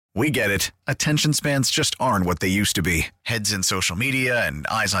We get it. Attention spans just aren't what they used to be. Heads in social media and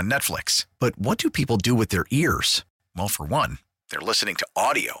eyes on Netflix. But what do people do with their ears? Well, for one, they're listening to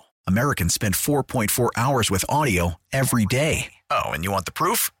audio. Americans spend 4.4 hours with audio every day. Oh, and you want the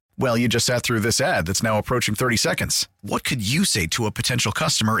proof? Well, you just sat through this ad that's now approaching 30 seconds. What could you say to a potential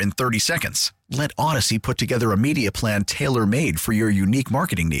customer in 30 seconds? Let Odyssey put together a media plan tailor-made for your unique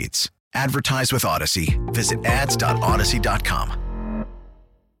marketing needs. Advertise with Odyssey. Visit ads.odyssey.com.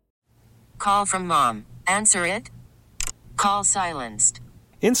 Call from mom. Answer it. Call silenced.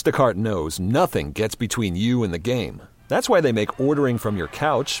 Instacart knows nothing gets between you and the game. That's why they make ordering from your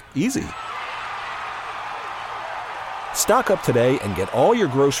couch easy. Stock up today and get all your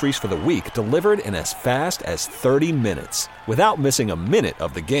groceries for the week delivered in as fast as 30 minutes without missing a minute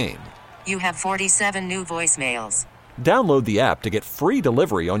of the game. You have 47 new voicemails. Download the app to get free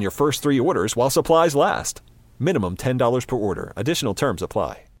delivery on your first 3 orders while supplies last. Minimum $10 per order. Additional terms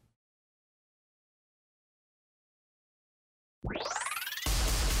apply.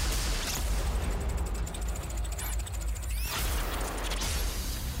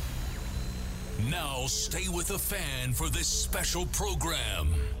 Now stay with the fan for this special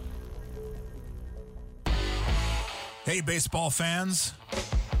program. Hey, baseball fans.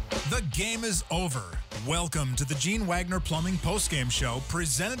 The game is over. Welcome to the Gene Wagner Plumbing Postgame Show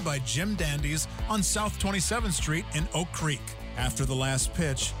presented by Jim Dandy's on South 27th Street in Oak Creek. After the last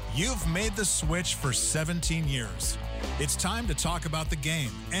pitch, you've made the switch for 17 years. It's time to talk about the game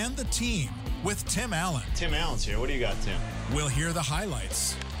and the team with Tim Allen. Tim Allen's here. What do you got, Tim? We'll hear the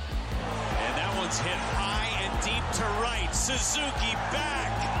highlights. And that one's hit high and deep to right. Suzuki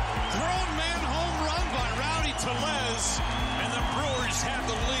back. Thrown man home run by Rowdy Tellez. And the Brewers have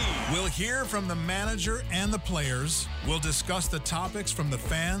the lead. We'll hear from the manager and the players. We'll discuss the topics from the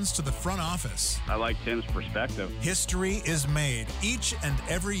fans to the front office. I like Tim's perspective. History is made each and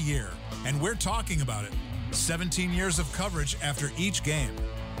every year, and we're talking about it. 17 years of coverage after each game.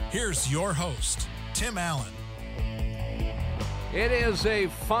 Here's your host, Tim Allen. It is a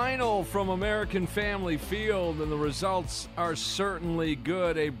final from American Family Field, and the results are certainly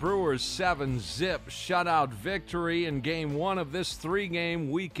good. A Brewers 7-zip shutout victory in Game 1 of this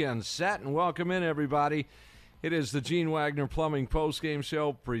 3-game weekend set. And welcome in, everybody. It is the Gene Wagner Plumbing Postgame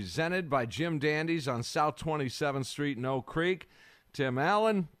Show presented by Jim Dandy's on South 27th Street in Oak Creek. Tim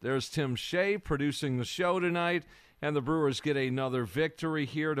Allen, there's Tim Shea producing the show tonight, and the Brewers get another victory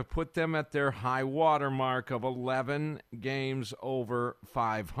here to put them at their high water mark of 11 games over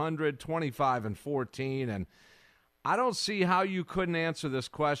 500, 25-14, and I don't see how you couldn't answer this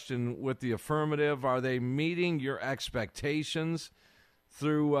question with the affirmative. Are they meeting your expectations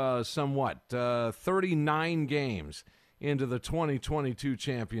through 39 games into the 2022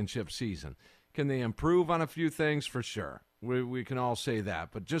 championship season? Can they improve on a few things? For sure. We can all say that.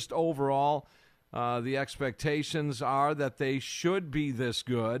 But just overall, the expectations are that they should be this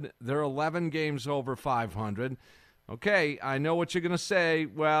good. They're 11 games over 500. Okay, I know what you're going to say.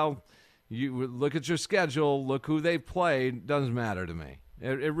 Well, you look at your schedule, look who they've played. Doesn't matter to me.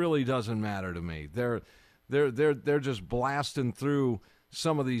 It really doesn't matter to me. They're just blasting through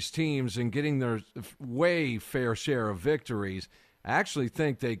some of these teams and getting their way fair share of victories. I actually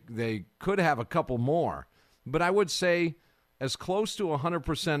think they could have a couple more. But I would say as close to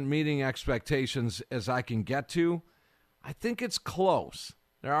 100% meeting expectations as I can get to, I think it's close.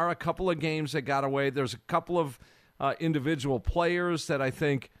 There are a couple of games that got away. There's a couple of individual players that I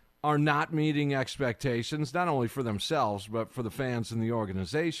think are not meeting expectations, not only for themselves, but for the fans and the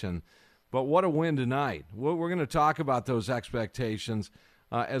organization. But what a win tonight. We're going to talk about those expectations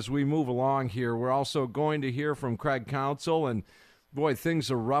as we move along here. We're also going to hear from Craig Counsell, and boy, things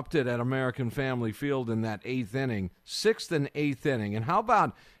erupted at American Family Field in that 8th inning, 6th and 8th inning. And how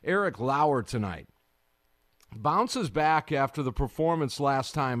about Eric Lauer tonight? Bounces back after the performance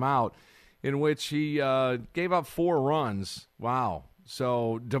last time out in which he gave up 4 runs. Wow.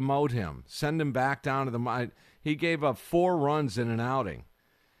 So demote him. Send him back down to the – he gave up 4 runs in an outing.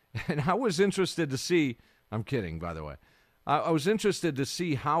 And I was interested to see – I'm kidding, by the way. I was interested to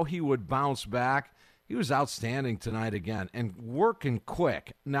see how he would bounce back. He was outstanding tonight again and working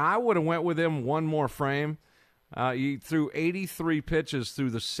quick. Now, I would have went with him one more frame. He threw 83 pitches through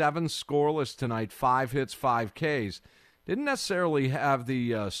the 7 scoreless tonight, 5 hits, 5 Ks. Didn't necessarily have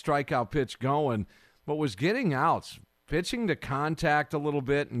the strikeout pitch going, but was getting outs, pitching to contact a little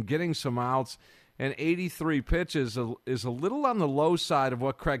bit and getting some outs. And 83 pitches is a little on the low side of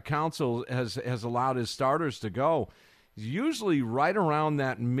what Craig Counsell has allowed his starters to go. Usually right around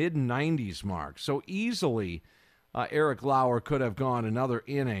that mid-90s mark. So easily Eric Lauer could have gone another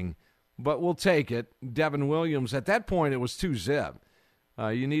inning, but we'll take it. Devin Williams, at that point it was 2-zip.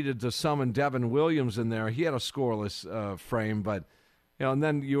 You needed to summon Devin Williams in there. He had a scoreless frame, but and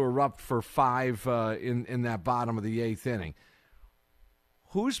then you were up for 5 in that bottom of the 8th inning.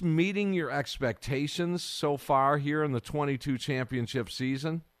 Who's meeting your expectations so far here in the 22 championship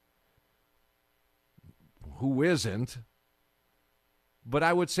season? Who isn't? But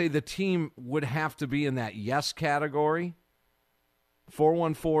I would say the team would have to be in that yes category.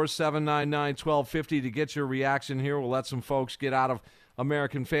 414-799-1250 to get your reaction here. We'll let some folks get out of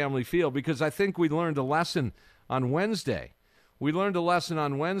American Family Field because I think we learned a lesson on Wednesday.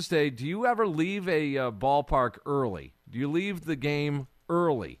 Do you ever leave a ballpark early? Do you leave the game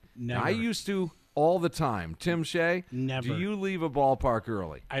early? Never. I used to all the time. Tim Shea, never. Do you leave a ballpark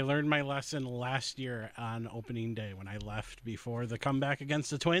early? I learned my lesson last year on opening day when I left before the comeback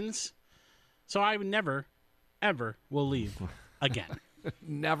against the Twins. So I never, ever will leave again.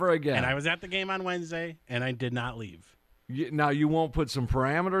 Never again. And I was at the game on Wednesday, and I did not leave. Now, you won't put some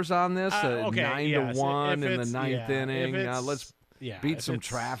parameters on this? Okay, 9-1 in the 9th inning. Let's beat some it's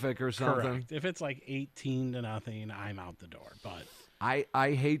traffic or something. Correct. If it's like 18-0, I'm out the door. But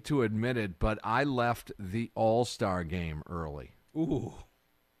I hate to admit it, but I left the All-Star game early. Ooh.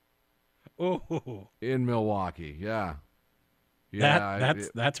 In Milwaukee, yeah.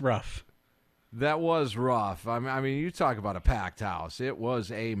 That's rough. That was rough. I mean, you talk about a packed house. It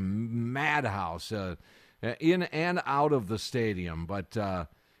was a madhouse in and out of the stadium. But,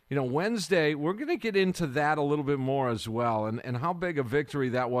 Wednesday, we're going to get into that a little bit more as well and how big a victory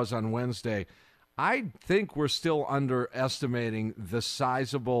that was on Wednesday. I think we're still underestimating the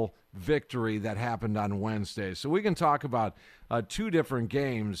sizable victory that happened on Wednesday. So we can talk about 2 different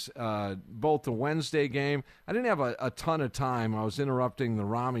games, both the Wednesday game. I didn't have a ton of time. I was interrupting the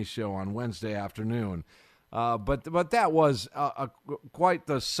Rami show on Wednesday afternoon. But that was quite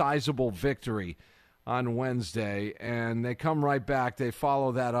the sizable victory on Wednesday. And they come right back. They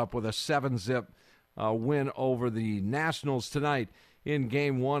follow that up with a 7-zip win over the Nationals tonight in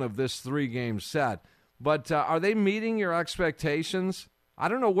Game 1 of this 3-game set. But are they meeting your expectations? I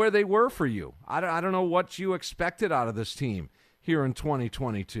don't know where they were for you. I don't know what you expected out of this team here in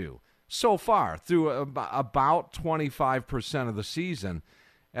 2022. So far, through about 25% of the season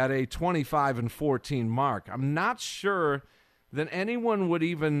at a 25-14 mark. I'm not sure that anyone would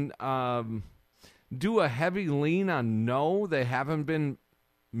even do a heavy lean on no, they haven't been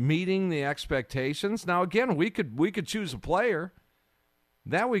meeting the expectations. Now, again, we could choose a player.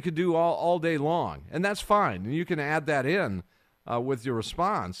 That we could do all day long, and that's fine. And you can add that in with your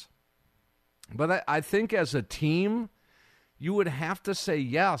response. But I think as a team, you would have to say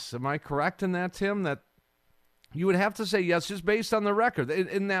yes. Am I correct in that, Tim? That you would have to say yes just based on the record.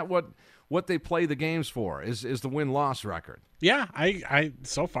 Isn't that what they play the games for, is the win-loss record? Yeah, I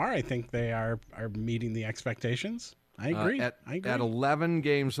so far I think they are meeting the expectations. I agree. At 11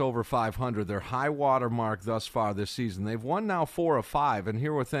 games over 500, their high water mark thus far this season. They've won now 4 of 5, and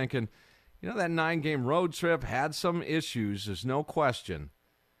here we're thinking, that 9-game road trip had some issues. There's no question.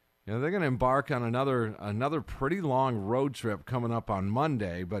 They're going to embark on another pretty long road trip coming up on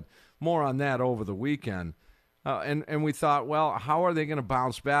Monday, but more on that over the weekend. And we thought, well, how are they going to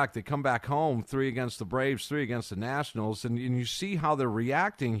bounce back? They come back home, 3 against the Braves, 3 against the Nationals, and you see how they're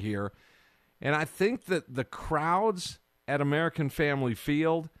reacting here. And I think that the crowds at American Family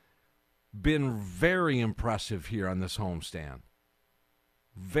Field been very impressive here on this homestand.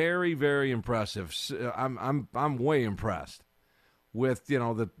 Very, very impressive. I'm way impressed with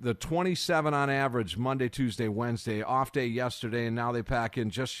the 27 on average Monday, Tuesday, Wednesday, off day yesterday, and now they pack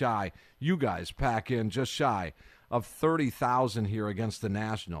in just shy. You guys pack in just shy of 30,000 here against the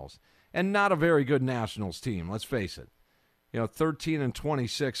Nationals, and not a very good Nationals team. Let's face it.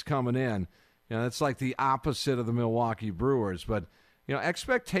 13-26 coming in. It's like the opposite of the Milwaukee Brewers. But,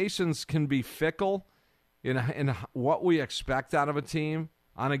 expectations can be fickle in what we expect out of a team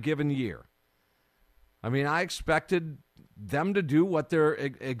on a given year. I mean, I expected them to do what they're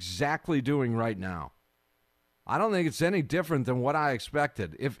exactly doing right now. I don't think it's any different than what I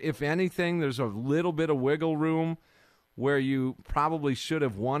expected. If anything, there's a little bit of wiggle room where you probably should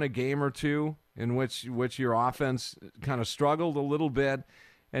have won a game or two in which your offense kind of struggled a little bit.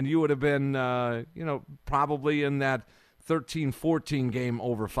 And you would have been, probably in that 13-14 game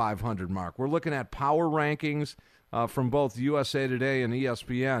over 500 mark. We're looking at power rankings from both USA Today and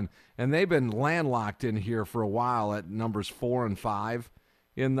ESPN, and they've been landlocked in here for a while at numbers 4 and 5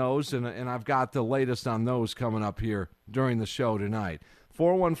 in those, and I've got the latest on those coming up here during the show tonight.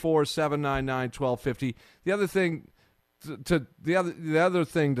 414-799-1250. The other thing the other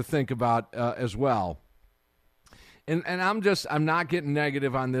thing to think about as well. And I'm not getting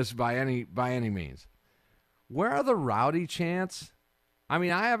negative on this by any means. Where are the Rowdy chants I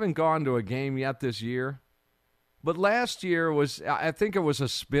mean, I haven't gone to a game yet this year, but last year was, I think it was a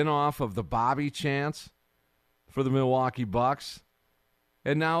spinoff of the Bobby chants for the Milwaukee Bucks.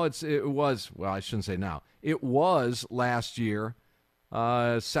 And now it was last year,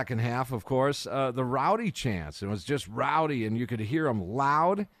 second half, of course, the Rowdy chants. It was just rowdy, and you could hear them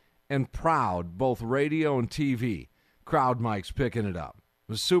loud and proud, both radio and TV. Crowd mics picking it up.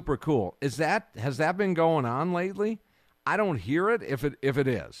 It was super cool. Has that been going on lately? I don't hear it if it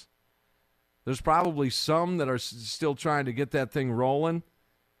is. There's probably some that are still trying to get that thing rolling.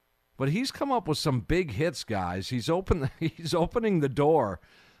 But he's come up with some big hits, guys. He's opening the door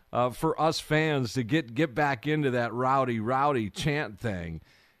for us fans to get back into that rowdy chant thing.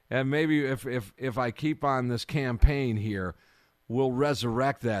 And maybe if I keep on this campaign here, we'll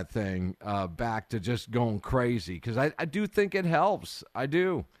resurrect that thing back to just going crazy. Because I do think it helps. I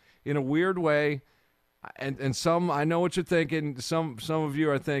do. In a weird way. And some, I know what you're thinking. Some of you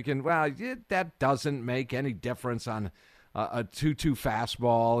are thinking, well, that doesn't make any difference on a 2-2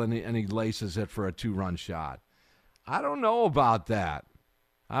 fastball, and he laces it for a 2-run shot. I don't know about that.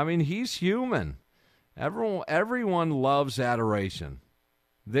 I mean, he's human. Everyone loves adoration.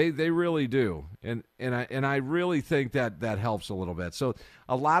 They really do, and I really think that helps a little bit. So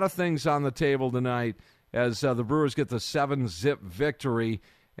a lot of things on the table tonight as the Brewers get the 7-zip victory.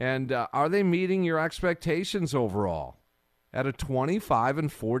 And are they meeting your expectations overall at a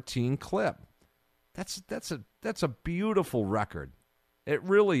 25-14 clip? That's a beautiful record. It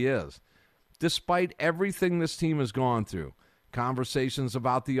really is. Despite everything this team has gone through, conversations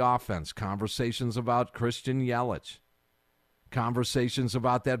about the offense, conversations about Christian Yelich, conversations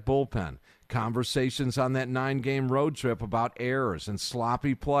about that bullpen, conversations on that 9-game road trip about errors and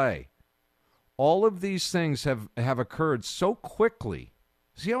sloppy play. All of these things have occurred so quickly.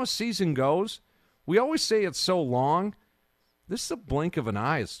 See how a season goes? We always say it's so long. This is a blink of an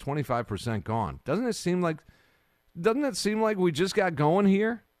eye. It's 25% gone. Doesn't it seem like we just got going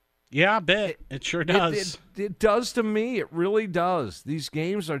here? Yeah, a bit. It sure does. It does to me. It really does. These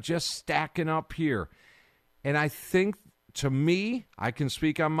games are just stacking up here. And I think, to me, I can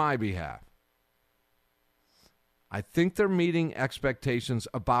speak on my behalf. I think they're meeting expectations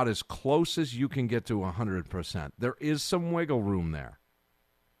about as close as you can get to 100%. There is some wiggle room there.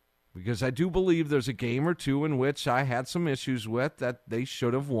 Because I do believe there's a game or two in which I had some issues with that they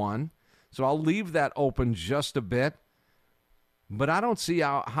should have won. So I'll leave that open just a bit. But I don't see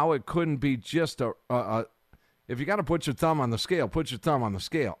how it couldn't be just if you got to put your thumb on the scale, put your thumb on the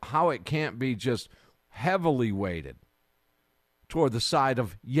scale. How it can't be just heavily weighted toward the side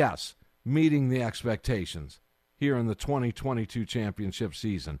of, yes, meeting the expectations here in the 2022 championship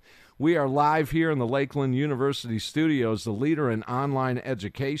season. We are live here in the Lakeland University studios, the leader in online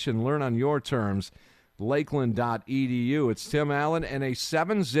education. Learn on your terms, lakeland.edu. It's Tim Allen and a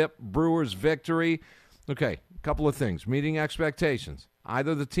 7-zip Brewers victory. Okay, a couple of things. Meeting expectations.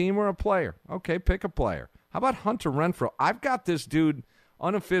 Either the team or a player. Okay, pick a player. How about Hunter Renfroe? I've got this dude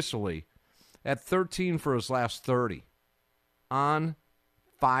unofficially at 13 for his last 30. On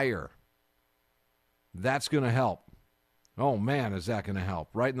fire. That's going to help. Oh, man, is that going to help?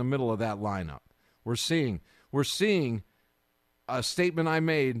 Right in the middle of that lineup. We're seeing a statement I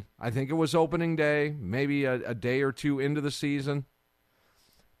made, I think it was opening day, maybe a day or two into the season.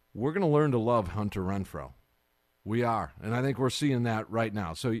 We're going to learn to love Hunter Renfroe. We are, and I think we're seeing that right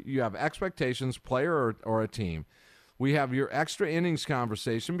now. So you have expectations, player or a team. We have your extra innings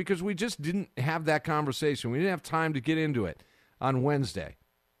conversation because we just didn't have that conversation. We didn't have time to get into it on Wednesday.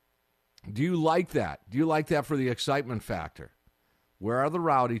 Do you like that? Do you like that for the excitement factor? Where are the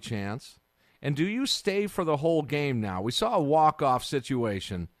rowdy chants? And do you stay for the whole game now? We saw a walk-off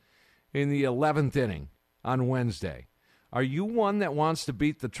situation in the 11th inning on Wednesday. Are you one that wants to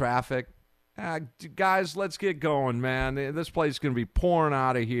beat the traffic? Guys, let's get going, man. This place is going to be pouring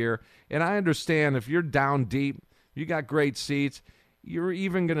out of here. And I understand if you're down deep, you got great seats, you're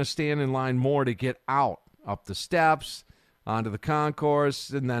even going to stand in line more to get out, up the steps, onto the concourse,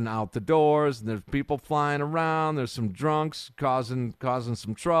 and then out the doors. And there's people flying around. There's some drunks causing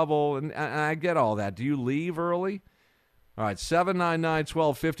some trouble. And I get all that. Do you leave early? All right,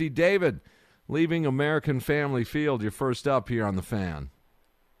 799-1250. David, leaving American Family Field, you're first up here on The Fan.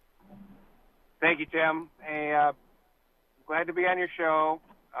 Thank you, Tim. Hey, glad to be on your show.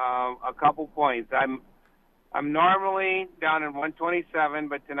 A couple points. I'm normally down in 127,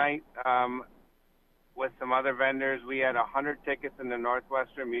 but tonight with some other vendors, we had 100 tickets in the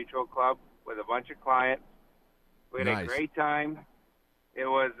Northwestern Mutual Club with a bunch of clients. We had a great time. It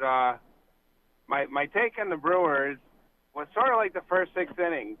was my take on the Brewers was sort of like the first 6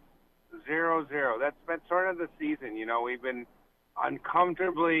 innings, 0-0. That's been sort of the season. You know, we've been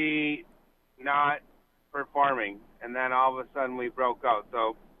uncomfortably not performing, and then all of a sudden we broke out.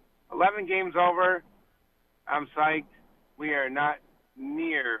 So 11 games over, I'm psyched. We are not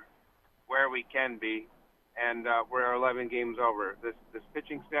near where we can be, and we're 11 games over. This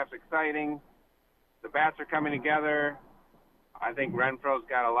pitching staff's exciting. The bats are coming together. I think Renfro's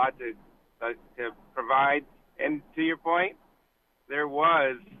got a lot to provide. And to your point, there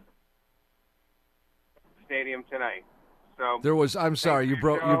was stadium tonight. So there was. I'm sorry, you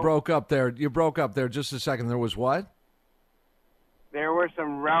broke up there. You broke up there just a second. There was what? There were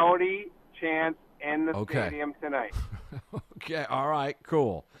some rowdy chants in the stadium tonight. Okay, all right,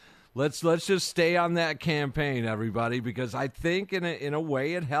 cool. Let's just stay on that campaign, everybody, because I think in a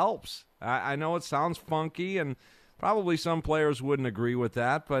way it helps. I know it sounds funky, and probably some players wouldn't agree with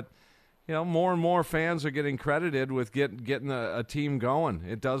that, but more and more fans are getting credited with getting a team going.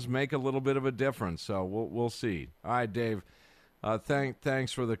 It does make a little bit of a difference, so we'll see. All right, Dave,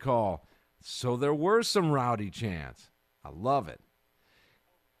 thanks for the call. So there were some rowdy chants. I love it.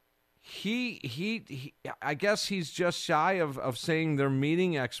 He I guess he's just shy of saying they're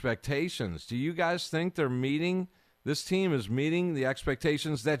meeting expectations. Do you guys think this team is meeting the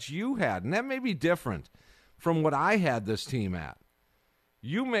expectations that you had? And that may be different from what I had this team at.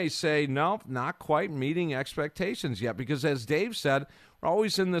 You may say, nope, not quite meeting expectations yet, because as Dave said, we're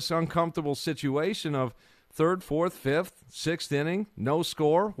always in this uncomfortable situation of third, fourth, fifth, sixth inning, no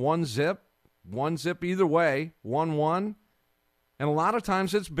score, one zip either way, 1-1. And a lot of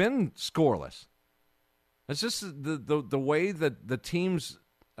times it's been scoreless. It's just the way that the team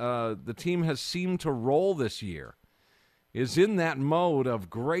has seemed to roll this year is in that mode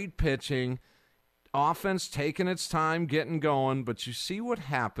of great pitching, offense taking its time getting going, but you see what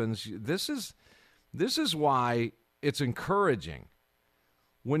happens. This is why it's encouraging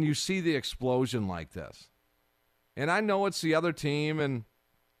when you see the explosion like this. And I know it's the other team, and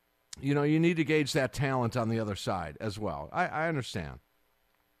you need to gauge that talent on the other side as well. I understand.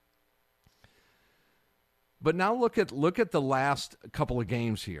 But now look at the last couple of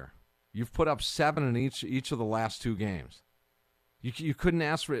games here. You've put up 7 in each of the last 2 games. You couldn't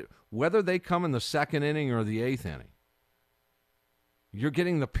ask for it, whether they come in the second inning or the 8th inning. You're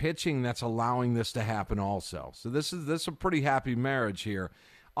getting the pitching that's allowing this to happen also. So this is a pretty happy marriage here.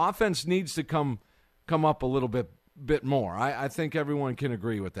 Offense needs to come up a little bit more. I think everyone can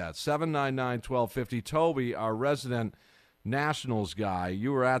agree with that. 799-1250. Toby, our resident Nationals guy,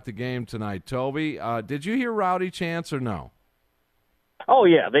 you were at the game tonight. Toby, did you hear rowdy chants or no? Oh,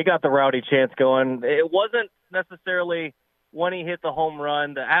 yeah, they got the rowdy chants going. It wasn't necessarily when he hit the home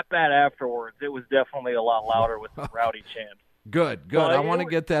run. The at-bat afterwards, it was definitely a lot louder with the rowdy chants. Good. I want to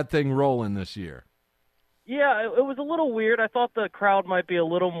get that thing rolling this year. Yeah, it was a little weird. I thought the crowd might be a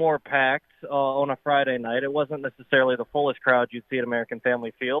little more packed on a Friday night. It wasn't necessarily the fullest crowd you'd see at American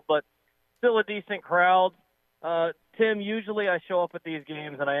Family Field, but still a decent crowd. Tim, usually I show up at these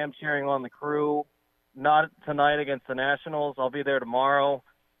games and I am cheering on the Crew. Not tonight against the Nationals. I'll be there tomorrow.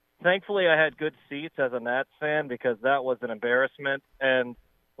 Thankfully, I had good seats as a Nats fan because that was an embarrassment. And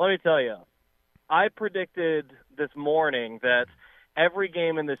let me tell you, I predicted this morning that every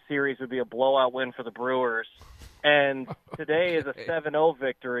game in this series would be a blowout win for the Brewers. And today is a 7-0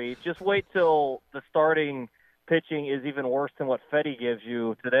 victory. Just wait till the starting pitching is even worse than what Fedde gives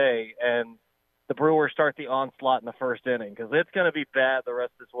you today. And the Brewers start the onslaught in the first inning because it's going to be bad the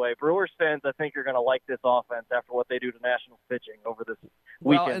rest of this way. Brewers fans, I think, are going to like this offense after what they do to Nationals pitching over this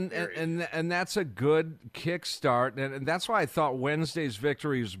weekend. And that's a good kickstart, and that's why I thought Wednesday's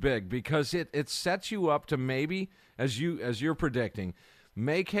victory was big, because it sets you up to maybe, as you're predicting,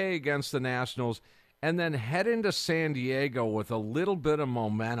 make hay against the Nationals, and then head into San Diego with a little bit of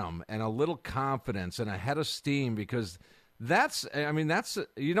momentum and a little confidence and a head of steam, because that's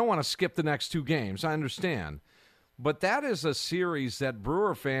you don't want to skip the next 2 games. I understand. But that is a series that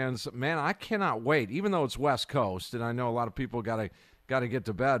Brewer fans, man, I cannot wait, even though it's West Coast, and I know a lot of people got to get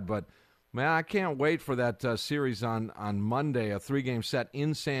to bed, but, man, I can't wait for that series on Monday, a 3-game set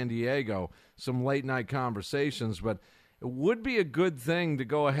in San Diego, some late-night conversations. But it would be a good thing to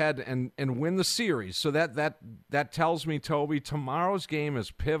go ahead and win the series. So that tells me, Toby, tomorrow's game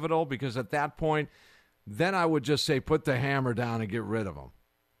is pivotal, because at that point, then I would just say put the hammer down and get rid of them.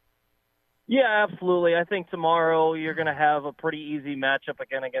 Yeah, absolutely. I think tomorrow you're going to have a pretty easy matchup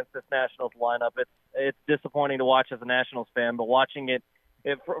again against this Nationals lineup. It's disappointing to watch as a Nationals fan, but watching it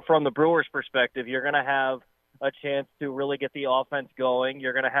from the Brewers' perspective, you're going to have a chance to really get the offense going.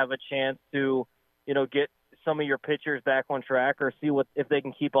 You're going to have a chance to, get some of your pitchers back on track or see if they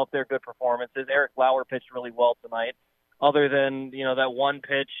can keep up their good performances. Eric Lauer pitched really well tonight, other than, that one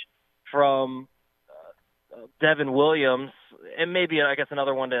pitch from Devin Williams, and maybe, I guess,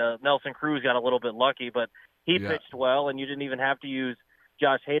 another one to Nelson Cruz got a little bit lucky, but he pitched well, and you didn't even have to use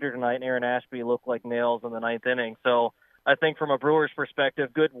Josh Hader tonight, and Aaron Ashby looked like nails in the ninth inning. So I think from a Brewers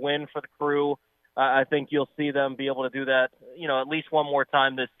perspective, good win for the Crew. I think you'll see them be able to do that, at least one more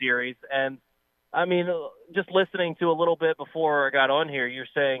time this series. And, I mean, just listening to a little bit before I got on here, you're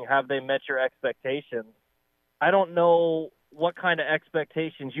saying, have they met your expectations? I don't know what kind of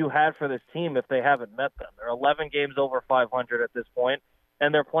expectations you had for this team if they haven't met them. They're 11 games over 500 at this point,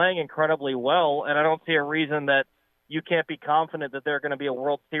 and they're playing incredibly well, and I don't see a reason that you can't be confident that they're going to be a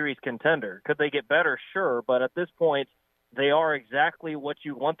World Series contender. Could they get better? Sure, but at this point, they are exactly what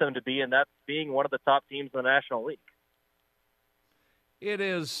you want them to be, and that's being one of the top teams in the National League. It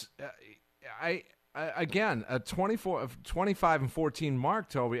is, again, a 25 and 14 mark,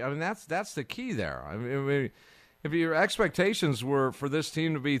 Toby. I mean, that's the key there. I mean, if your expectations were for this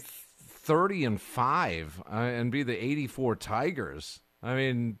team to be 30 and 5 and be the 84 Tigers, I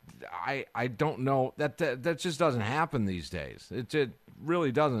mean, I don't know that just doesn't happen these days. It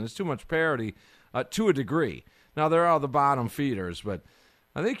really doesn't. It's too much parity to a degree. Now there are the bottom feeders, but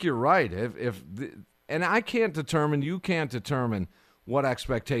I think you're right. And I can't determine, you can't determine what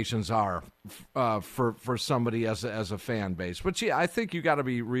expectations are for somebody as a fan base. But I think you got to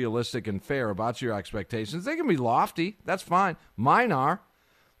be realistic and fair about your expectations. They can be lofty. That's fine. Mine are.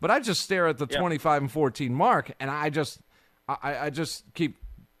 But I just stare at the 25 and 14 mark, and I just keep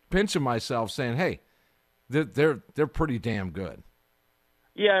pinching myself saying, hey, they're pretty damn good.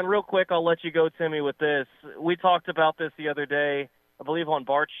 Yeah, and real quick, I'll let you go, Timmy, with this. We talked about this the other day, I believe on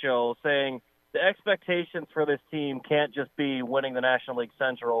Bart's show, saying the expectations for this team can't just be winning the National League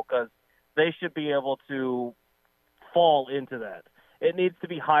Central, because they should be able to fall into that. It needs to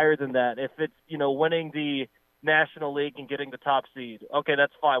be higher than that. If it's, winning the National League and getting the top seed, okay,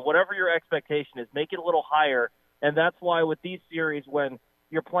 that's fine. Whatever your expectation is, make it a little higher. And that's why with these series, when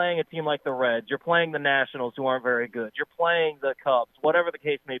you're playing a team like the Reds, you're playing the Nationals, who aren't very good, you're playing the Cubs, whatever the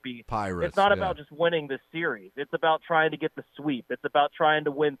case may be, Pirates, it's not about just winning the series. It's about trying to get the sweep. It's about trying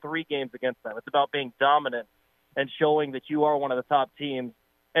to win 3 games against them. It's about being dominant and showing that you are one of the top teams.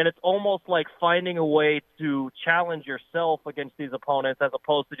 And it's almost like finding a way to challenge yourself against these opponents as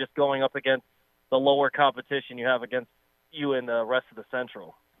opposed to just going up against the lower competition you have against you in the rest of the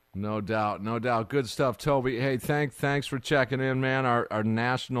Central. No doubt, no doubt. Good stuff, Toby. Hey, thanks for checking in, man. Our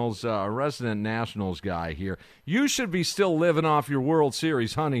Nationals, our resident Nationals guy here. You should be still living off your World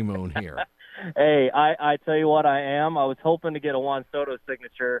Series honeymoon here. Hey, I tell you what, I am. I was hoping to get a Juan Soto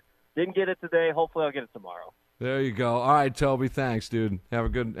signature. Didn't get it today. Hopefully, I'll get it tomorrow. There you go. All right, Toby. Thanks, dude. Have a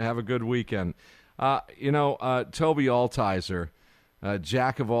good weekend. Toby Altizer,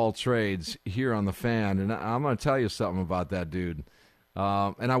 jack of all trades here on the Fan, and I'm going to tell you something about that dude.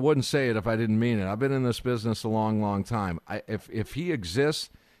 And I wouldn't say it if I didn't mean it. I've been in this business a long, long time. If he exists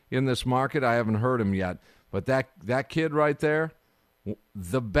in this market, I haven't heard him yet. But that kid right there,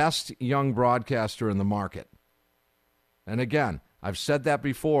 the best young broadcaster in the market. And again, I've said that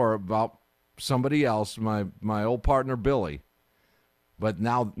before about somebody else, my old partner Billy. But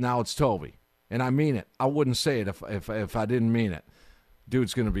now it's Toby, and I mean it. I wouldn't say it if I didn't mean it.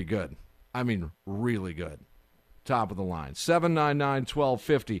 Dude's going to be good. I mean, really good. Top of the line.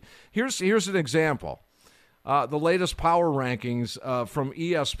 799-1250. Here's an example. The latest power rankings from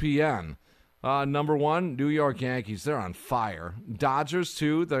ESPN. Number 1, New York Yankees. They're on fire. Dodgers,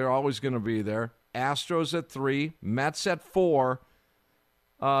 2. They're always going to be there. Astros at 3. Mets at 4.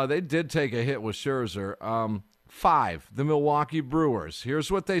 They did take a hit with Scherzer. 5, the Milwaukee Brewers. Here's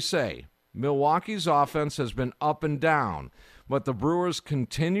what they say. Milwaukee's offense has been up and down, but the Brewers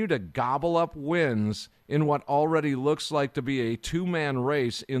continue to gobble up wins in what already looks like to be a 2-man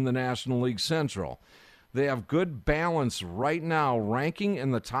race in the National League Central. They have good balance right now, ranking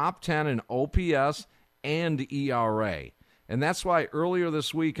in the top 10 in OPS and ERA. And that's why earlier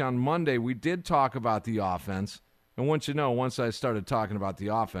this week on Monday, we did talk about the offense. And once I started talking about the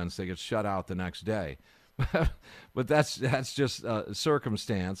offense, they get shut out the next day. But that's just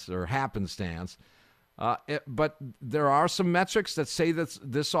circumstance or happenstance. But there are some metrics that say that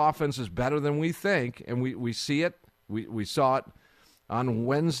this offense is better than we think, and we see it. We saw it on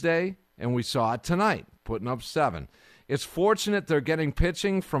Wednesday, and we saw it tonight, putting up 7. It's fortunate they're getting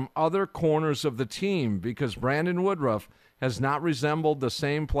pitching from other corners of the team because Brandon Woodruff has not resembled the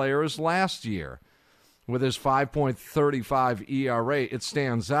same player as last year. With his 5.35 ERA, it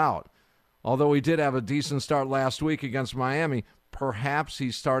stands out. Although he did have a decent start last week against Miami, perhaps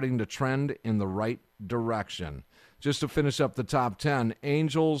he's starting to trend in the right direction. Just to finish up the top 10,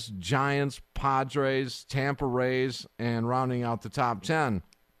 Angels, Giants, Padres, Tampa Rays, and rounding out the top 10.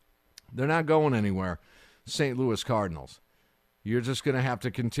 They're not going anywhere. St. Louis Cardinals. You're just going to have to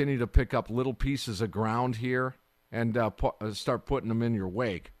continue to pick up little pieces of ground here and start putting them in your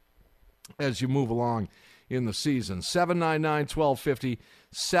wake as you move along in the season. 799-1250,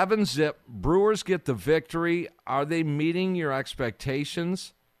 7-zip. Brewers get the victory. Are they meeting your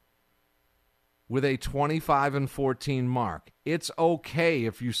expectations with a 25-14 mark? It's okay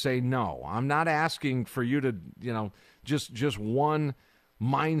if you say no. I'm not asking for you to, just one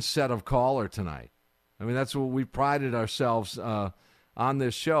mindset of caller tonight. I mean, that's what we prided ourselves on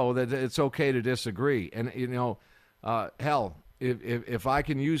this show, that it's okay to disagree. And, hell, if I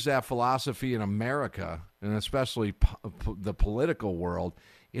can use that philosophy in America, and especially the political world,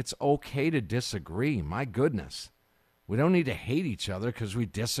 it's okay to disagree. My goodness. We don't need to hate each other because we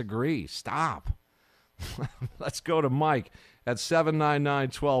disagree. Stop. Let's go to Mike at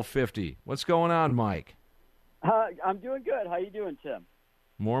 799-1250. What's going on, Mike? I'm doing good. How you doing, Tim?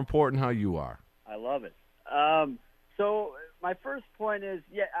 More important, how you are. I love it. So my first point is,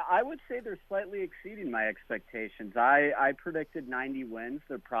 I would say they're slightly exceeding my expectations. I predicted 90 wins.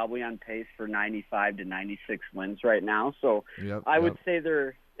 They're probably on pace for 95 to 96 wins right now. So I would say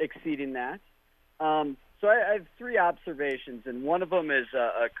they're exceeding that. So I have three observations, and one of them is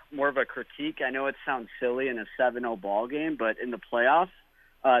more of a critique. I know it sounds silly in a 7-0 ball game, but in the playoffs,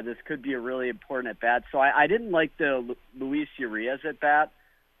 this could be a really important at-bat. So I didn't like the Luis Urias at-bat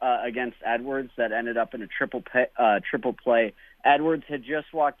against Edwards that ended up in a triple play. Edwards had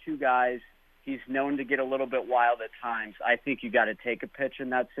just walked two guys. He's known to get a little bit wild at times. I think you got to take a pitch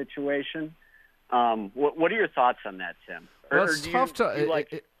in that situation. What are your thoughts on that, Tim? Well, it's tough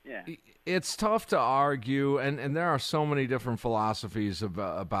it's tough to argue, and there are so many different philosophies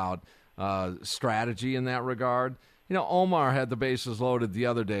about strategy in that regard. Omar had the bases loaded the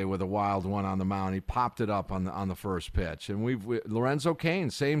other day with a wild one on the mound. He popped it up on the first pitch. And Lorenzo Cain,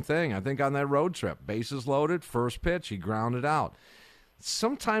 same thing. I think on that road trip, bases loaded, first pitch, he grounded out.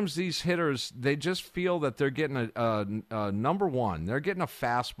 Sometimes these hitters, they just feel that they're getting a number one. They're getting a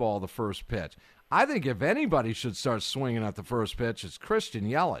fastball the first pitch. I think if anybody should start swinging at the first pitch, it's Christian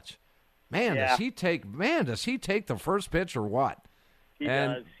Yelich. Does he take the first pitch or what? He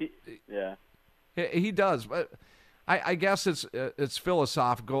does. He does, but I guess it's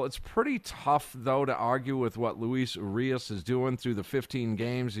philosophical. It's pretty tough, though, to argue with what Luis Urias is doing through the 15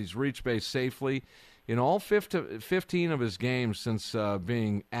 games. He's reached base safely in all 15 of his games since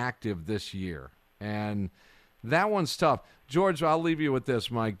being active this year. And that one's tough. George, I'll leave you with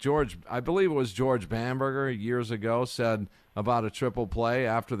this, Mike. George, I believe it was George Bamberger years ago, said about a triple play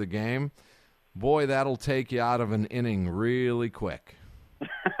after the game, boy, that'll take you out of an inning really quick.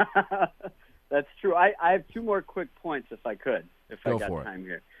 That's true. I have two more quick points if I could, I got time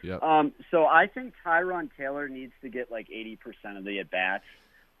here. Yep. So I think Tyrone Taylor needs to get like 80% of the at-bats.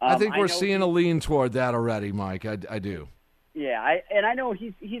 I think we're seeing a lean toward that already, Mike. I do. Yeah, I know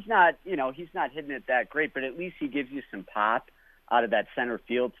he's not hitting it that great, but at least he gives you some pop out of that center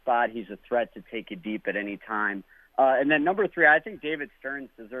field spot. He's a threat to take it deep at any time. And then number 3, I think David Stearns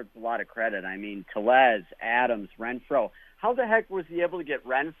deserves a lot of credit. I mean, Tellez, Adams, Renfroe. How the heck was he able to get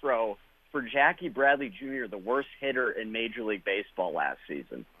Renfroe for Jackie Bradley Jr., the worst hitter in Major League Baseball last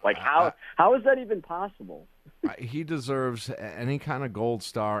season? Like, how is that even possible? He deserves any kind of gold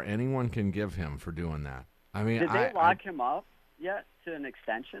star anyone can give him for doing that. I mean, did they lock him up yet to an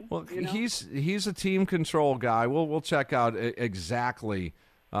extension? Well, he's a team control guy. We'll check out exactly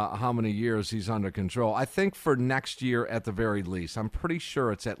how many years he's under control. I think for next year at the very least. I'm pretty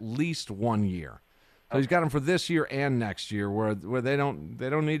sure it's at least 1 year. So he's got him for this year and next year, where they don't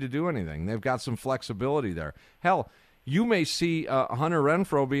need to do anything. They've got some flexibility there. Hell, you may see Hunter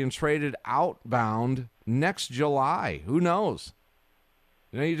Renfroe being traded outbound next July. Who knows?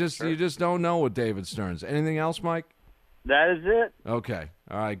 You just don't know with David Stearns. Anything else, Mike? That is it. Okay.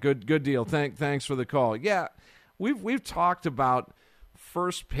 All right. Good deal. Thanks for the call. Yeah, we've talked about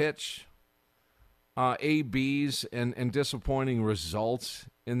first pitch ABs and disappointing results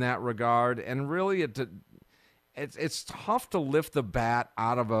in that regard, and really it's tough to lift the bat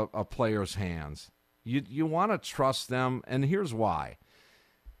out of a player's hands. You want to trust them, and here's why.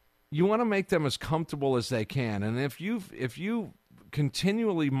 You want to make them as comfortable as they can, and if you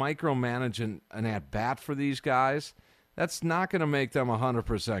continually micromanage an at-bat for these guys, that's not going to make them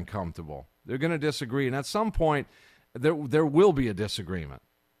 100% comfortable. They're going to disagree, and at some point, there will be a disagreement.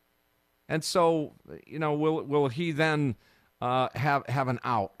 And so, will he then have an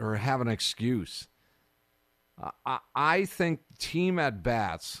out or have an excuse? I think team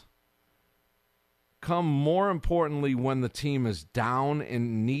at-bats come more importantly when the team is down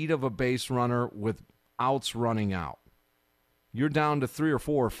in need of a base runner with outs running out. You're down to 3 or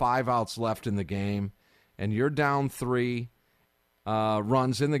 4 or 5 outs left in the game, and you're down 3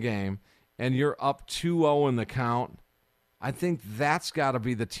 runs in the game, and you're up 2-0 in the count, I think that's got to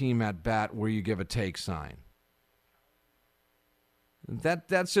be the team at bat where you give a take sign.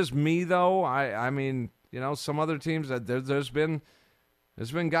 That's just me, though. I mean, some other teams, there's been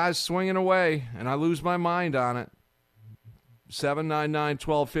guys swinging away, and I lose my mind on it.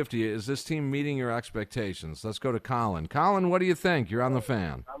 799-1250. Is this team meeting your expectations? Let's go to Colin. Colin, what do you think? You're on the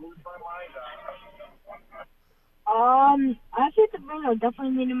Fan. I think the Brewers are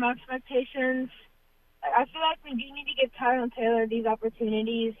definitely meeting my expectations. I feel like we do need to give Tyrone Taylor these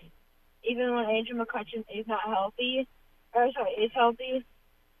opportunities, even when Andrew McCutchen is healthy.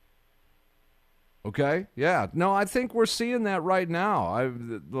 Okay, yeah. No, I think we're seeing that right now.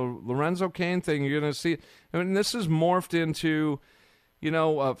 The Lorenzo Cain thing, you're going to see. I mean, this has morphed into, a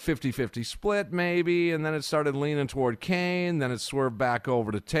 50-50 split maybe, and then it started leaning toward Cain, then it swerved back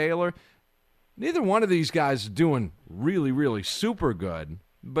over to Taylor. Neither one of these guys is doing really, really super good,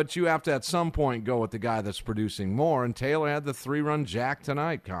 but you have to at some point go with the guy that's producing more, and Taylor had the 3-run jack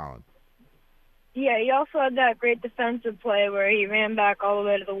tonight, Colin. Yeah, he also had that great defensive play where he ran back all the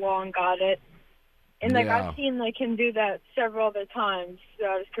way to the wall and got it. And, I've seen, him do that several other times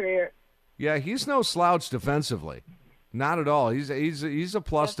throughout his career. Yeah, he's no slouch defensively. Not at all. He's a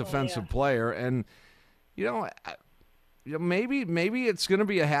plus defensive player. And, maybe it's going to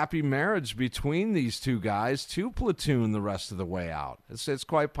be a happy marriage between these two guys to platoon the rest of the way out. It's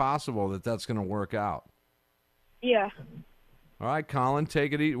quite possible that that's going to work out. Yeah. All right, Colin,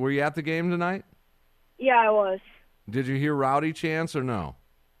 take it easy. Were you at the game tonight? Yeah, I was. Did you hear rowdy chants or no?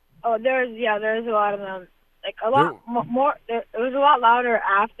 Oh, there's a lot of them. A lot more. It was a lot louder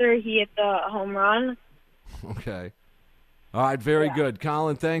after he hit the home run. Okay. All right, very good.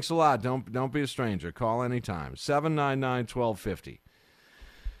 Colin, thanks a lot. Don't be a stranger. Call anytime. 799-1250.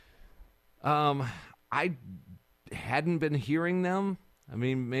 I hadn't been hearing them. I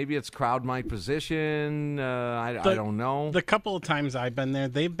mean, maybe it's crowd mic position. I don't know. The couple of times I've been there,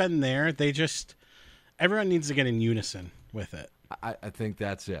 they've been there. Everyone needs to get in unison with it. I think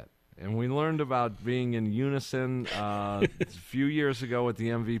that's it. And we learned about being in unison a few years ago with the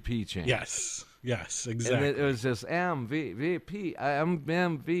MVP chant. Yes, exactly. And it was just MVP,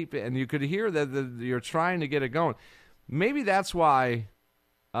 MVP, and you could hear that you're trying to get it going. Maybe that's why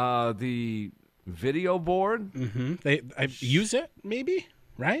the video board they use it, maybe,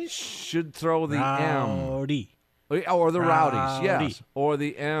 right? Should throw the Rowdy. M. Or the Rowdies, yes. Or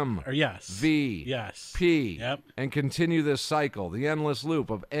the M. Or yes. V. Yes. P. Yep. And continue this cycle, the endless loop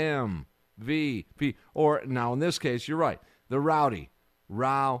of M, V, P. Or, now in this case, you're right, the Rowdy,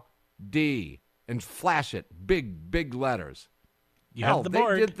 Rowdy, and flash it, big letters. You have the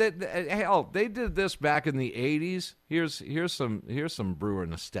board. They did this back in the 80s. Here's some Brewer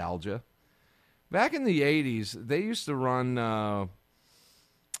nostalgia. Back in the 80s, they used to run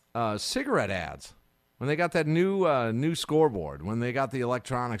cigarette ads. When they got that new scoreboard, when they got the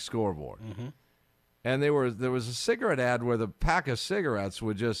electronic scoreboard, and there was a cigarette ad where the pack of cigarettes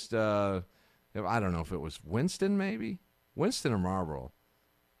would just, I don't know if it was Winston or Marlboro,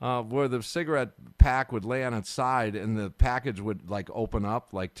 where the cigarette pack would lay on its side and the package would open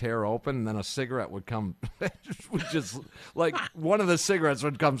up, tear open, and then a cigarette would come, would just one of the cigarettes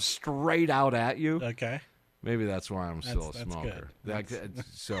would come straight out at you. Okay, maybe that's why I'm still a smoker.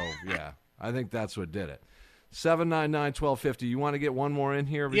 So yeah. I think that's what did it. 799-1250. You want to get one more in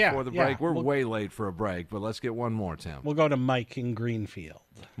here before the break? We're way late for a break, but let's get one more, Tim. We'll go to Mike in Greenfield.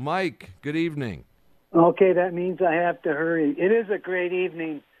 Mike, good evening. Okay, that means I have to hurry. It is a great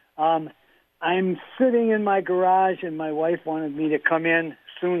evening. I'm sitting in my garage, and my wife wanted me to come in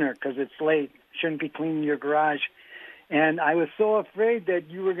sooner because it's late. Shouldn't be cleaning your garage. And I was so afraid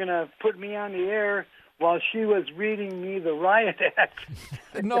that you were going to put me on the air while she was reading me the riot act.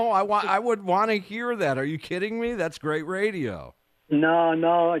 No, I would want to hear that. Are you kidding me? That's great radio.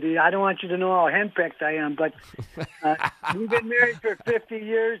 No, dude, I don't want you to know how henpecked I am, but we've been married for 50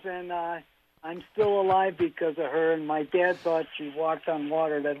 years, and I'm still alive because of her, and my dad thought she walked on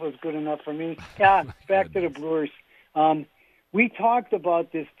water. That was good enough for me. Yeah, back to the Brewers. We talked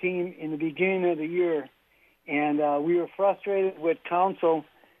about this team in the beginning of the year, and we were frustrated with Counsell.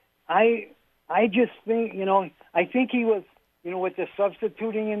 I just think, I think he was, with the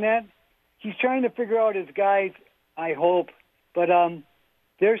substituting in that, he's trying to figure out his guys, I hope. But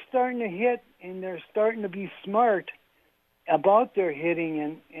they're starting to hit, and they're starting to be smart about their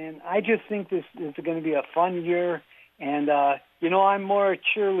hitting. And I just think this is going to be a fun year. And, I'm more a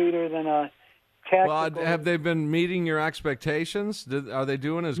cheerleader than a tactical. Well, have they been meeting your expectations? Are they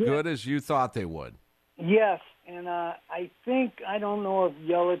doing as good as you thought they would? Yes, And I don't know if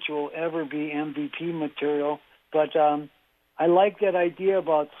Yelich will ever be MVP material, but I like that idea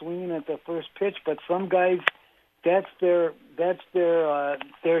about swinging at the first pitch. But some guys, that's their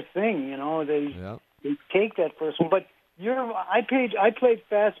thing, you know. They take that first one. But I played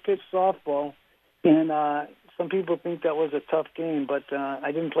fast pitch softball, and some people think that was a tough game, but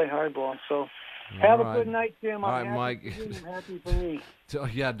I didn't play hardball. So have a good night, Tim. All right, Mike. I'm happy for me.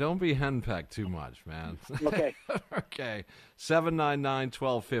 Yeah, don't be henpecked too much, man. Okay. Okay.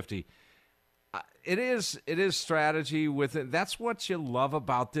 799-1250. It is strategy with it. That's what you love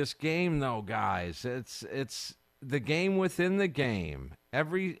about this game, though, guys. It's the game within the game.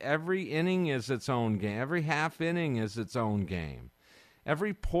 Every inning is its own game. Every half inning is its own game.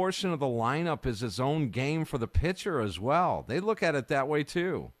 Every portion of the lineup is its own game for the pitcher as well. They look at it that way,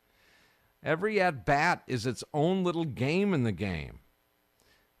 too. Every at-bat is its own little game in the game.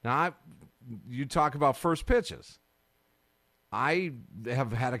 Now, you talk about first pitches. I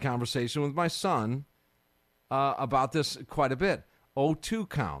have had a conversation with my son about this quite a bit. 0-2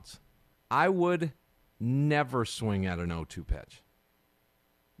 counts. I would never swing at an 0-2 pitch.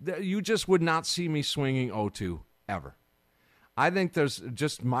 You just would not see me swinging 0-2 ever. I think there's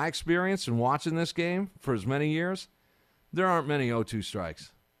just my experience in watching this game for as many years, there aren't many 0-2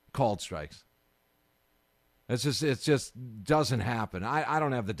 strikes, called strikes. It just doesn't happen. I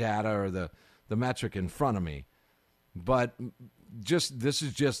don't have the data or the metric in front of me, but this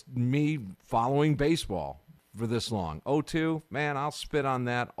is just me following baseball for this long. 0-2, man, I'll spit on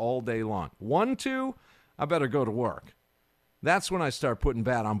that all day long. 1-2, I better go to work. That's when I start putting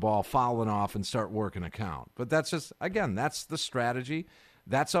bat on ball, fouling off, and start working a count. But that's just, again, that's the strategy.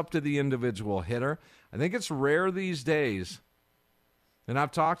 That's up to the individual hitter. I think it's rare these days, and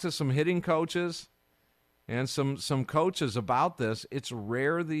I've talked to some hitting coaches and some coaches about this. It's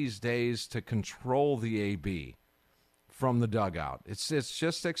rare these days to control the AB from the dugout. It's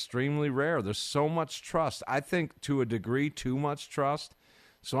just extremely rare. There's so much trust. I think to a degree too much trust.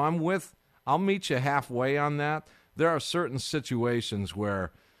 So I'll meet you halfway on that. There are certain situations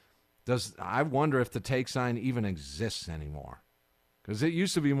where I wonder if the take sign even exists anymore, because it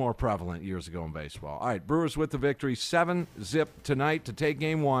used to be more prevalent years ago in baseball. All right, Brewers with the victory, 7-0 tonight to take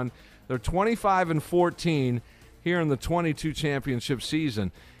game one. They're 25-14 here in the 22 championship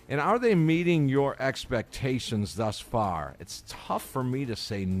season. And are they meeting your expectations thus far? It's tough for me to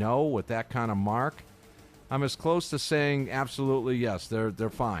say no with that kind of mark. I'm as close to saying absolutely yes. They're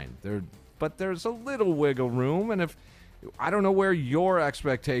fine. But there's a little wiggle room, and I don't know where your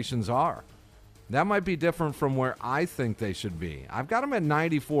expectations are. That might be different from where I think they should be. I've got them at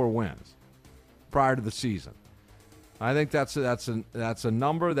 94 wins prior to the season. I think that's a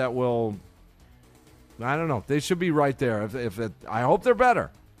number that will, I don't know, they should be right there. I hope they're better.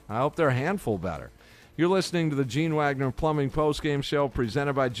 I hope they're a handful better. You're listening to the Gene Wagner Plumbing Postgame Show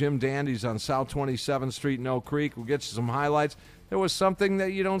presented by Jim Dandy's on South 27th Street in Oak Creek. We'll get you some highlights. There was something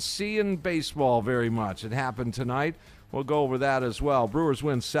that you don't see in baseball very much. It happened tonight. We'll go over that as well. Brewers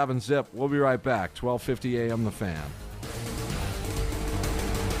win 7-0. We'll be right back. 12:50 a.m. The Fan.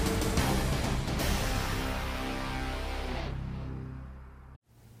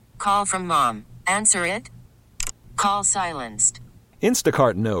 Call from mom. Answer it. Call silenced.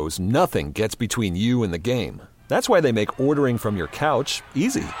 Instacart knows nothing gets between you and the game. That's why they make ordering from your couch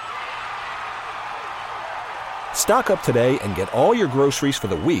easy. Stock up today and get all your groceries for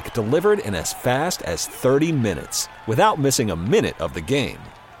the week delivered in as fast as 30 minutes without missing a minute of the game.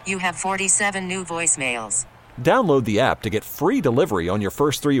 You have 47 new voicemails. Download the app to get free delivery on your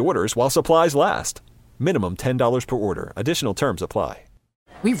first 3 orders while supplies last. Minimum $10 per order. Additional terms apply.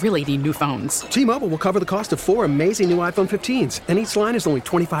 We really need new phones. T-Mobile will cover the cost of 4 amazing new iPhone 15s, and each line is only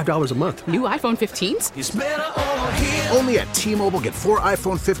 $25 a month. New iPhone 15s? It's better over here. Only at T-Mobile, get 4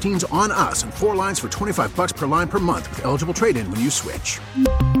 iPhone 15s on us and 4 lines for $25 per line per month with eligible trade-in when you switch.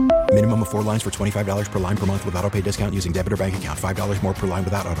 Minimum of 4 lines for $25 per line per month with autopay discount using debit or bank account. $5 more per line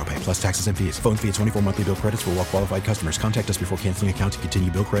without autopay, plus taxes and fees. Phone fee at 24 monthly bill credits for well-qualified customers. Contact us before canceling account to continue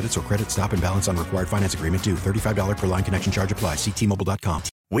bill credits or credit stop and balance on required finance agreement due. $35 per line connection charge applies. See T-Mobile.com.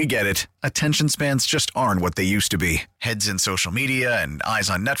 We get it. Attention spans just aren't what they used to be. Heads in social media and eyes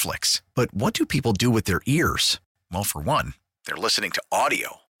on Netflix. But what do people do with their ears? Well, for one, they're listening to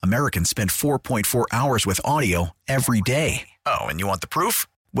audio. Americans spend 4.4 hours with audio every day. Oh, and you want the proof?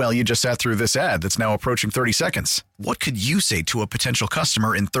 Well, you just sat through this ad that's now approaching 30 seconds. What could you say to a potential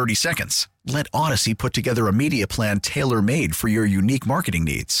customer in 30 seconds? Let Odyssey put together a media plan tailor-made for your unique marketing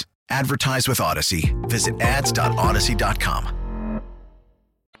needs. Advertise with Odyssey. Visit ads.odyssey.com.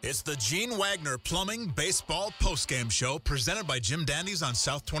 It's the Gene Wagner Plumbing Baseball Postgame Show presented by Jim Dandy's on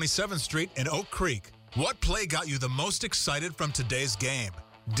South 27th Street in Oak Creek. What play got you the most excited from today's game?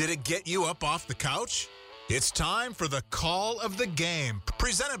 Did it get you up off the couch? It's time for the Call of the Game,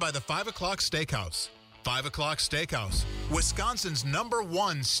 presented by the 5 O'Clock Steakhouse. 5 O'Clock Steakhouse, Wisconsin's #1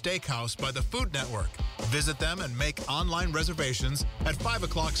 steakhouse by the Food Network. Visit them and make online reservations at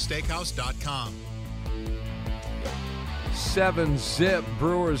 5o'clocksteakhouse.com. 7-0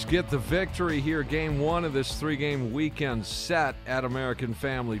 Brewers get the victory here. Game 1 of this 3-game weekend set at American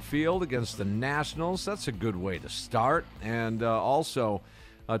Family Field against the Nationals. That's a good way to start. And also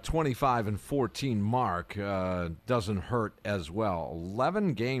a 25-14 mark doesn't hurt as well.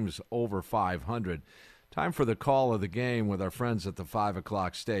 11 games over 500. Time for the call of the game with our friends at the 5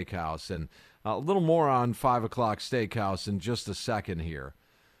 O'Clock Steakhouse. And a little more on 5 O'Clock Steakhouse in just a second here.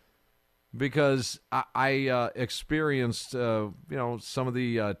 Because I experienced, some of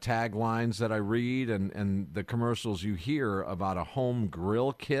the taglines that I read and the commercials you hear about a home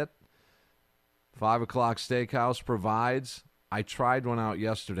grill kit 5 O'Clock Steakhouse provides. I tried one out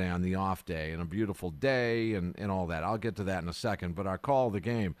yesterday on the off day and a beautiful day and all that. I'll get to that in a second. But our call of the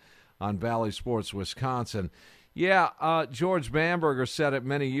game on Valley Sports Wisconsin. Yeah, George Bamberger said it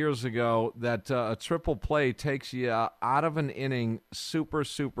many years ago that a triple play takes you out of an inning super,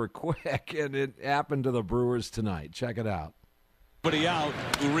 super quick, and it happened to the Brewers tonight. Check it out. Somebody out.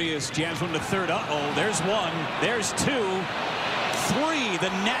 Urias jams one to third. Uh-oh, there's one. There's two. Three.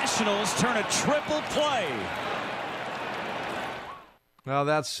 The Nationals turn a triple play. Well,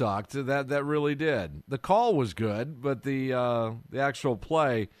 that sucked. That really did. The call was good, but the actual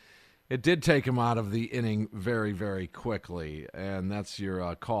play, it did take him out of the inning very, very quickly, and that's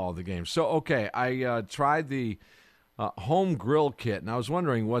your call of the game. So, okay, I tried the home grill kit, and I was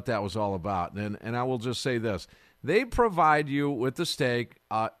wondering what that was all about. And I will just say this. They provide you with the steak,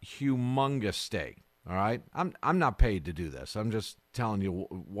 a humongous steak, all right? I'm not paid to do this. I'm just telling you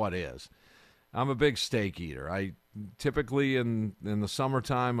what is. I'm a big steak eater. I typically, in the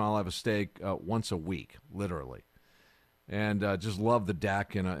summertime, I'll have a steak once a week, literally. And just love the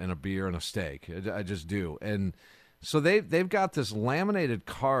deck and a beer and a steak. I just do. And so they've got this laminated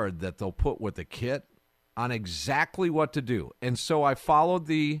card that they'll put with the kit on exactly what to do. And so I followed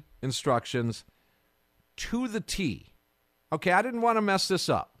the instructions to the T. Okay, I didn't want to mess this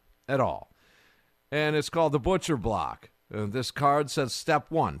up at all. And it's called the Butcher Block. This card says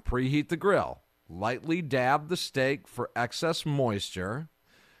step 1, preheat the grill. Lightly dab the steak for excess moisture.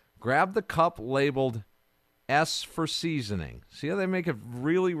 Grab the cup labeled S for seasoning. See how they make it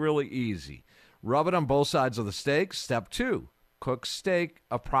really, really easy. Rub it on both sides of the steak. Step 2, cook steak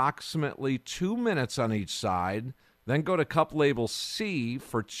approximately 2 minutes on each side. Then go to cup label C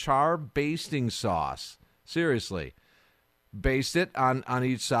for char basting sauce. Seriously. Baste it on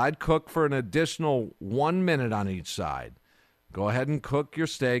each side. Cook for an additional 1 minute on each side. Go ahead and cook your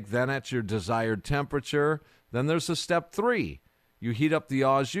steak, then at your desired temperature. Then there's a step 3. You heat up the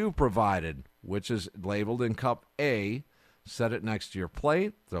au jus provided, which is labeled in cup A. Set it next to your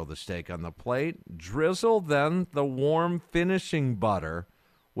plate. Throw the steak on the plate. Drizzle then the warm finishing butter,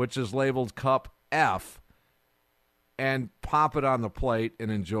 which is labeled cup F, and pop it on the plate and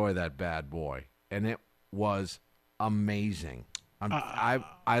enjoy that bad boy. And it was amazing.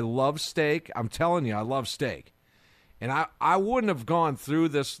 I love steak. I'm telling you, I love steak. And I wouldn't have gone through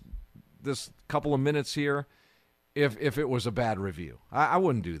this couple of minutes here if it was a bad review. I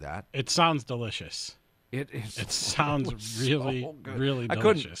wouldn't do that. It sounds delicious. It sounds really, so really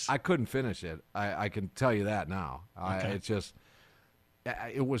delicious. I couldn't finish it. I can tell you that now. Okay.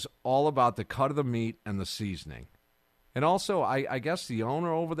 It was all about the cut of the meat and the seasoning. And also, I guess the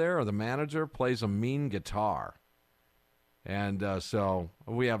owner over there or the manager plays a mean guitar. And so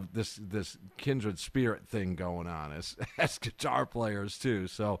we have this kindred spirit thing going on as guitar players, too.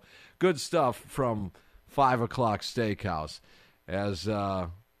 So good stuff from 5 O'Clock Steakhouse as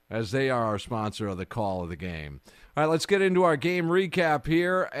they are our sponsor of the call of the game. All right, let's get into our game recap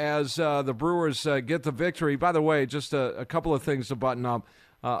here as the Brewers get the victory. By the way, just a couple of things to button up.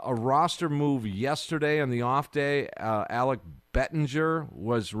 A roster move yesterday on the off day. Alec Bettinger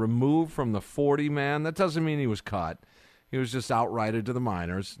was removed from the 40-man. That doesn't mean he was cut. He was just outrighted to the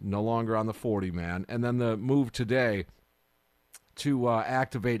minors, no longer on the 40-man. And then the move today to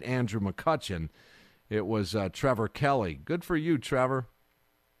activate Andrew McCutchen, it was Trevor Kelly. Good for you, Trevor.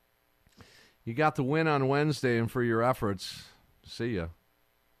 You got the win on Wednesday, and for your efforts, see ya.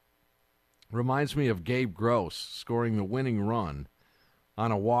 Reminds me of Gabe Gross scoring the winning run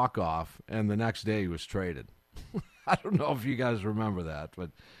on a walk-off, and the next day he was traded. I don't know if you guys remember that, but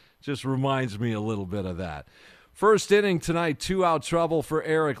just reminds me a little bit of that. First inning tonight, 2-out trouble for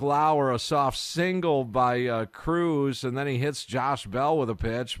Eric Lauer, a soft single by Cruz, and then he hits Josh Bell with a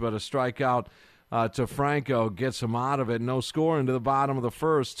pitch, but a strikeout to Franco, gets him out of it. No score into the bottom of the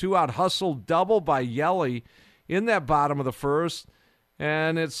first. 2-out hustle double by Yelly in that bottom of the first,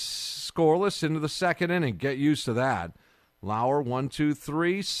 and it's scoreless into the second inning. Get used to that. Lauer,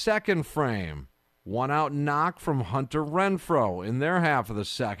 1-2-3, second frame. 1-out knock from Hunter Renfroe in their half of the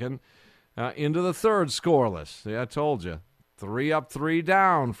second. Into the third, scoreless. Yeah, I told you. 3 up, 3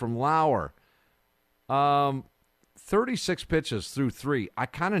 down from Lauer. 36 pitches through 3. I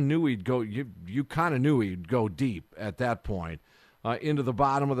kind of knew he'd go. You kind of knew he'd go deep at that point. Into the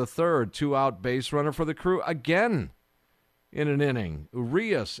bottom of the third, 2-out base runner for the Crew again in an inning.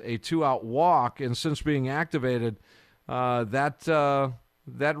 Urias, a 2-out walk, and since being activated,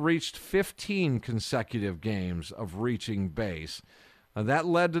 that reached 15 consecutive games of reaching base. That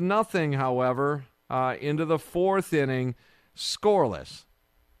led to nothing, however, into the fourth inning, scoreless.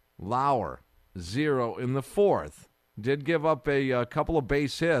 Lauer, 0 in the fourth. Did give up a couple of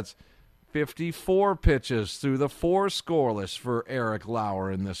base hits. 54 pitches through the 4, scoreless for Eric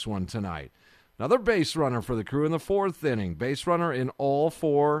Lauer in this one tonight. Another base runner for the Crew in the fourth inning. Base runner in all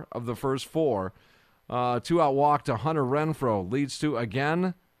 4 of the first 4. 2-out walk to Hunter Renfroe leads to,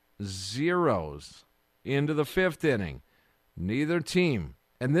 again, zeros into the fifth inning. Neither team,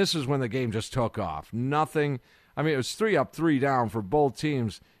 and this is when the game just took off. Nothing. I mean, it was 3 up, 3 down for both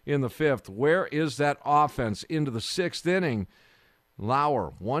teams in the fifth. Where is that offense into the sixth inning?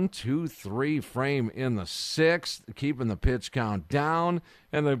 Lauer, 1-2-3 frame in the sixth, keeping the pitch count down.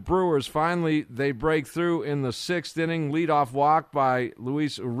 And the Brewers finally, they break through in the sixth inning. Leadoff walk by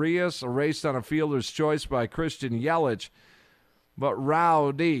Luis Urias, erased on a fielder's choice by Christian Yelich. But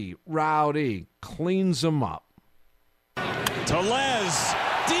Rowdy cleans them up. Tellez,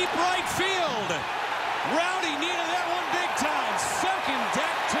 deep right field. Rowdy needed that one big time. Second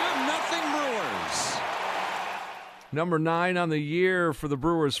deck, 2-0 Brewers. Number 9 on the year for the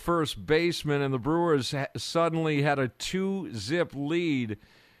Brewers' first baseman, and the Brewers suddenly had a 2-zip lead.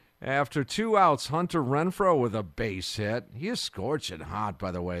 After 2 outs, Hunter Renfroe with a base hit. He is scorching hot,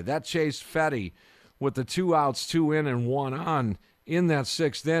 by the way. That chased Fetty with the 2 outs, 2 in and 1 on in that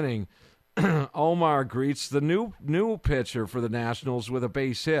sixth inning. Omar greets the new pitcher for the Nationals with a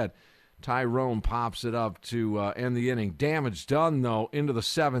base hit. Tyrone pops it up to end the inning. Damage done, though, into the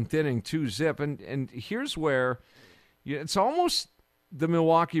seventh inning, 2-zip. And here's where it's almost the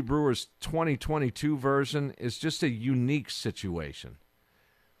Milwaukee Brewers 2022 version is just a unique situation.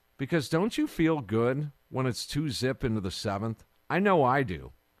 Because don't you feel good when it's 2-zip into the seventh? I know I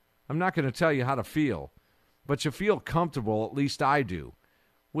do. I'm not going to tell you how to feel, but you feel comfortable, at least I do,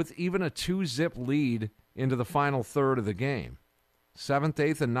 with even a 2-zip lead into the final third of the game. 7th,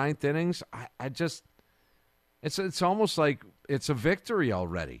 8th, and 9th innings, I just, it's almost like it's a victory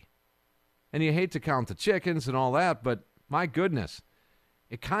already. And you hate to count the chickens and all that, but my goodness,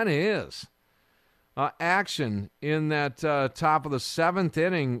 it kind of is. Action in that top of the 7th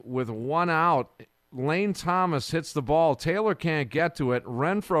inning with 1 out. Lane Thomas hits the ball. Taylor can't get to it.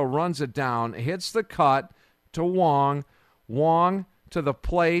 Renfroe runs it down, hits the cut to Wong. Wong to the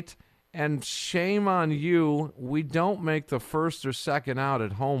plate, and shame on you, we don't make the first or second out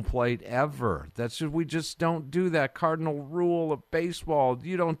at home plate ever. We just don't do that. Cardinal rule of baseball.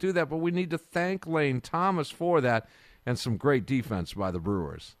 You don't do that, but we need to thank Lane Thomas for that, and some great defense by the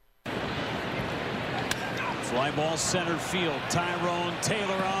Brewers. Fly ball center field. Tyrone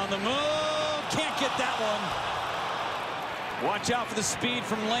Taylor on the move. Can't get that one. Watch out for the speed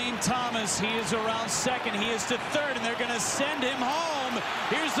from Lane Thomas. He is around second. He is to third, and they're going to send him home.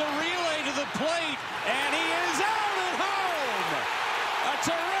 Here's the relay to the plate, and he is out at home. A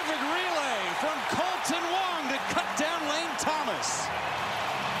terrific relay from Colton Wong to cut down Lane Thomas.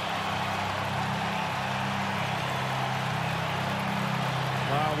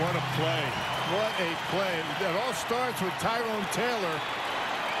 Wow, what a play. What a play. It all starts with Tyrone Taylor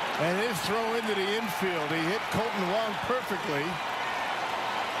and his throw into the infield. He hit Colton Wong perfectly.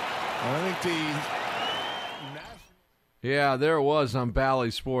 I think Yeah, there it was on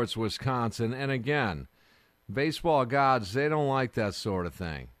Bally Sports, Wisconsin. And again, baseball gods, they don't like that sort of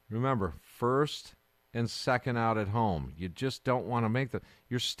thing. Remember, first and second out at home. You just don't want to make the...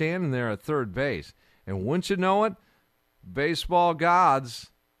 You're standing there at third base. And wouldn't you know it, baseball gods,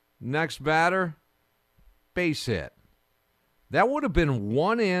 next batter, base hit. That would have been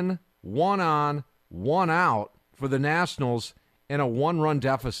 1 in, 1 on, 1 out for the Nationals in a 1-run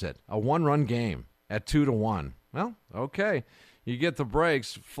deficit, a 1-run game at 2-1. Well, okay. You get the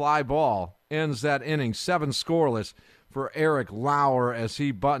breaks. Fly ball ends that inning. 7 scoreless for Eric Lauer as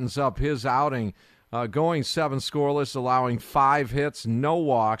he buttons up his outing. Going 7 scoreless, allowing 5 hits, no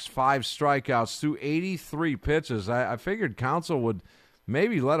walks, 5 strikeouts through 83 pitches. I figured Counsell would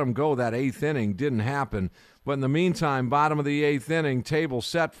maybe let them go that 8th inning. Didn't happen. But in the meantime, bottom of the 8th inning, table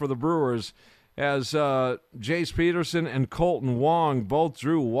set for the Brewers as Jace Peterson and Colton Wong both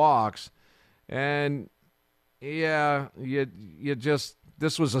drew walks. And, yeah, you just –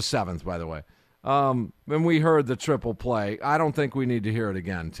 this was a 7th, by the way. When we heard the triple play, I don't think we need to hear it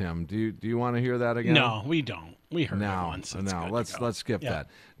again, Tim. Do you want to hear that again? No, we don't. We heard it once. Let's skip that.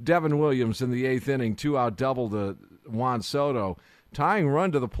 Devin Williams in the 8th inning, 2-out double to Juan Soto. Tying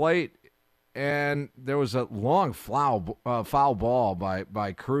run to the plate, and there was a long foul ball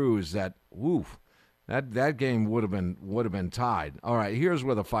by Cruz that that game would have been tied. All right, here's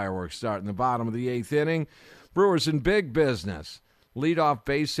where the fireworks start in the bottom of the 8th inning. Brewers in big business. Leadoff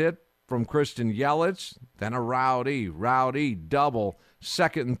base hit from Christian Yelich, then a rowdy double.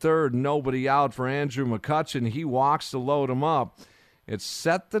 Second and third, nobody out for Andrew McCutchen. He walks to load him up. It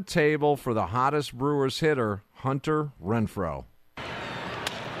set the table for the hottest Brewers hitter, Hunter Renfroe.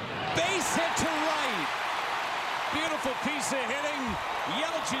 Base hit to right. Beautiful piece of hitting.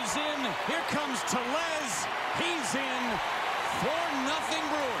 Yelich is in. Here comes Tellez. He's in. 4-0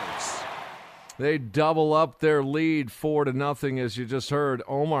 Brewers. They double up their lead 4-0, as you just heard.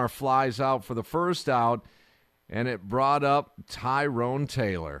 Omar flies out for the first out, and it brought up Tyrone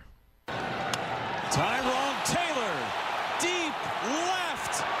Taylor. Tyrone Taylor, deep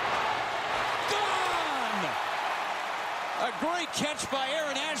left, gone! A great catch by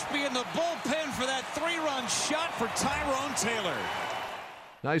Aaron Ashby in the bullpen for that 3-run shot for Tyrone Taylor.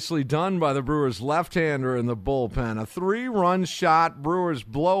 Nicely done by the Brewers left-hander in the bullpen. A 3-run shot. Brewers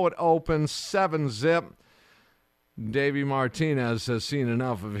blow it open, 7-0. Davey Martinez has seen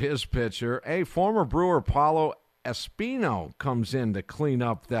enough of his pitcher. A former Brewer, Paulo Espino, comes in to clean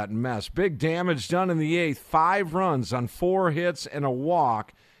up that mess. Big damage done in the 8th. 5 runs on 4 hits and a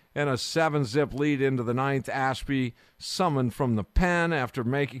walk, and a 7-0 lead into the 9th. Ashby summoned from the pen after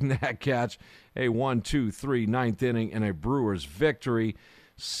making that catch. A 1-2-3 9th inning and a Brewers victory.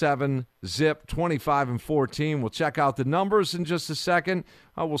 7-0, 25-14. We'll check out the numbers in just a second.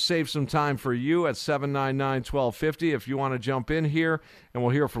 We'll save some time for you at 799-1250 if you want to jump in here, and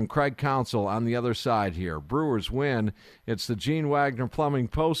we'll hear from Craig Counsell on the other side here. Brewers win. It's the Gene Wagner Plumbing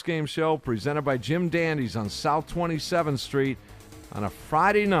postgame show presented by Jim Dandy's on South 27th Street on a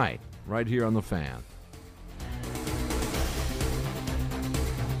Friday night right here on The Fan.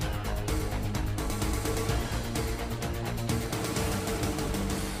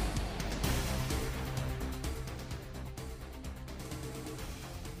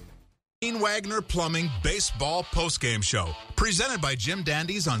 Gene Wagner Plumbing Baseball Postgame Show, presented by Jim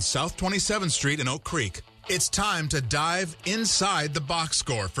Dandy's on South 27th Street in Oak Creek. It's time to dive inside the box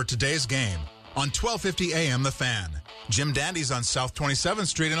score for today's game on 1250 AM The Fan. Jim Dandy's on South 27th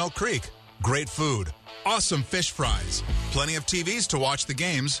Street in Oak Creek. Great food, awesome fish fries, plenty of TVs to watch the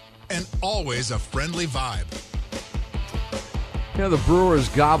games, and always a friendly vibe. Yeah, the Brewers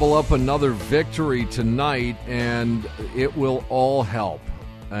gobble up another victory tonight, and it will all help.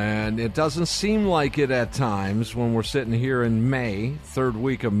 And it doesn't seem like it at times when we're sitting here in May, third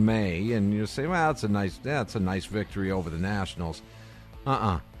week of May, and you say, well, it's a nice victory over the Nationals.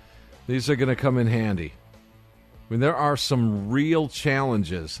 These are going to come in handy. I mean, there are some real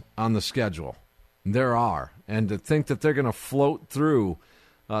challenges on the schedule. There are. And to think that they're going to float through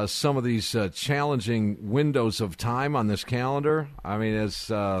some of these challenging windows of time on this calendar, I mean,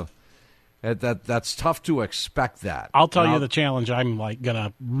 it's... That's tough to expect that. I'll tell you the challenge I'm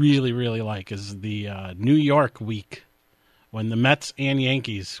gonna really, really like is the New York week when the Mets and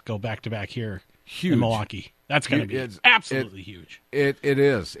Yankees go back to back here in Milwaukee. That's gonna be absolutely huge. It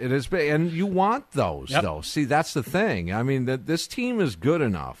is. It is big, and you want those though. See, that's the thing. I mean, this team is good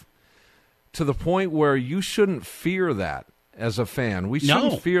enough to the point where you shouldn't fear that as a fan. We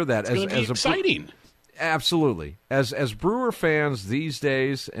shouldn't fear that as exciting. Absolutely. As Brewer fans these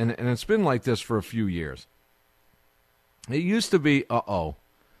days, and it's been like this for a few years, it used to be,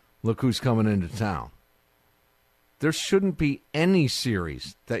 look who's coming into town. There shouldn't be any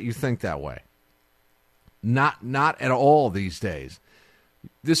series that you think that way. Not at all these days.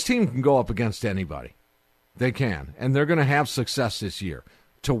 This team can go up against anybody. They can. And they're going to have success this year.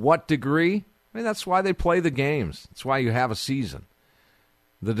 To what degree? I mean, that's why they play the games. That's why you have a season.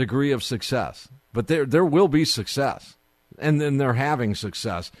 The degree of success. But there will be success. And then they're having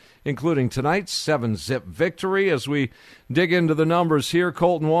success, including tonight's 7-0 victory. As we dig into the numbers here,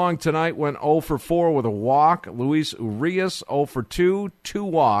 Colton Wong tonight went 0 for 4 with a walk. Luis Urias 0 for 2, 2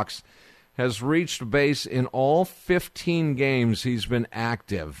 walks. Has reached base in all 15 games he's been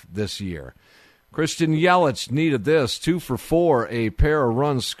active this year. Christian Yelich needed this. 2 for 4, a pair of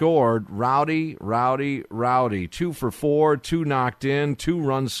runs scored. Rowdy. 2 for 4, 2 knocked in, 2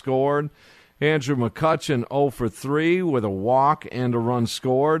 runs scored. Andrew McCutchen 0 for 3 with a walk and a run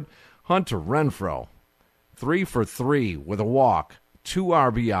scored. Hunter Renfroe 3 for 3 with a walk, 2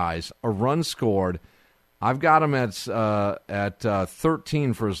 RBIs, a run scored. I've got him at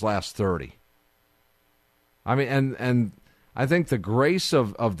 13 for his last 30. I mean, and I think the grace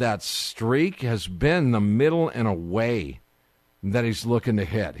of that streak has been the middle and away that he's looking to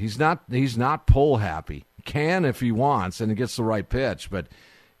hit. He's not pull happy. Can if he wants and he gets the right pitch, but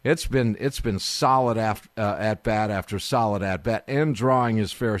it's been solid at bat after solid at bat and drawing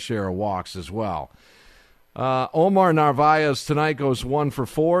his fair share of walks as well. Omar Narvaez tonight goes 1 for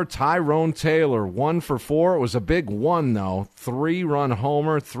 4. Tyrone Taylor 1 for 4. It was a big one though. 3-run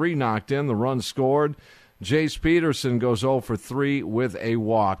homer, 3 knocked in, the run scored. Jace Peterson goes 0 for 3 with a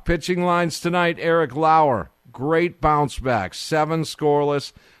walk. Pitching lines tonight, Eric Lauer, great bounce back, 7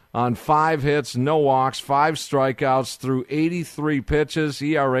 scoreless on 5 hits, no walks, 5 strikeouts through 83 pitches.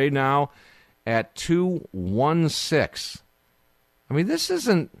 ERA now at 2.16. I mean, this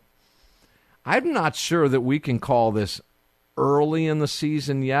isn't... I'm not sure that we can call this early in the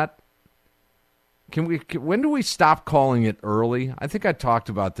season yet. When do we stop calling it early? I think I talked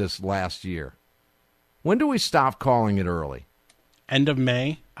about this last year. When do we stop calling it early? End of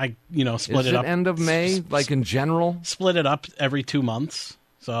May. Split it up. End of May, like in general? Split it up every 2 months.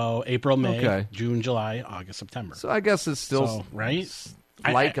 So April, May, June, July, August, September. So I guess it's still right,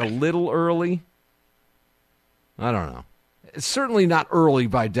 a little early. I don't know. It's certainly not early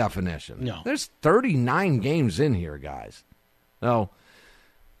by definition. No. There's 39 games in here, guys. No.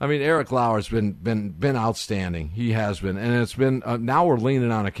 I mean, Eric Lauer's been outstanding. He has been. And it's been now we're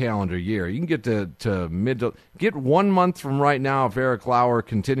leaning on a calendar year. You can get to get 1 month from right now if Eric Lauer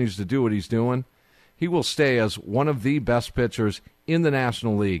continues to do what he's doing. He will stay as one of the best pitchers in the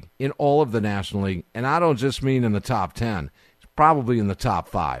National League, in all of the National League. And I don't just mean in the top 10. He's probably in the top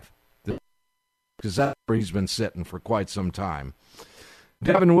 5. Because that's where he's been sitting for quite some time.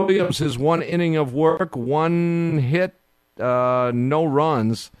 Devin Williams, his 1 inning of work, 1 hit, no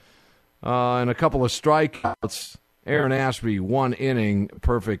runs, and a couple of strikeouts. Aaron Ashby, 1 inning,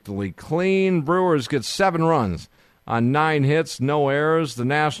 perfectly clean. Brewers get 7 runs on 9 hits, no errors. The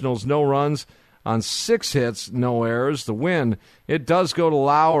Nationals, no runs on 6 hits, no errors. The win, it does go to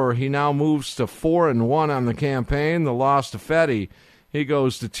Lauer. He now moves to 4-1 on the campaign. The loss to Fedde, he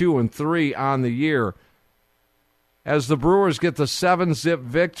goes to 2-3 on the year. As the Brewers get the 7-zip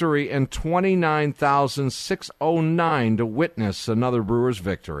victory and 29,609 to witness another Brewers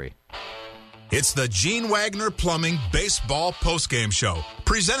victory. It's the Gene Wagner Plumbing Baseball Postgame Show,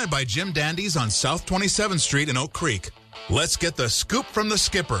 presented by Jim Dandy's on South 27th Street in Oak Creek. Let's get the scoop from the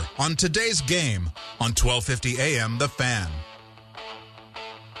skipper on today's game on 1250 AM The Fan.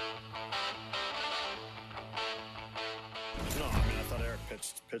 I thought Eric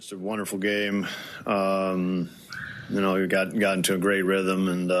pitched a wonderful game. We got into a great rhythm,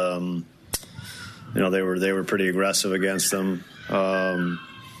 and they were pretty aggressive against them.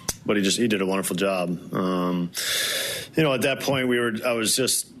 But he did a wonderful job. At that point I was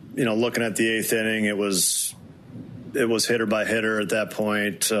just looking at the 8th inning. It was hitter by hitter at that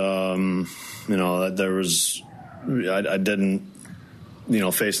point. I didn't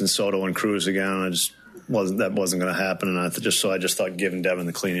facing Soto and Cruz again. That wasn't going to happen, and I just thought giving Devin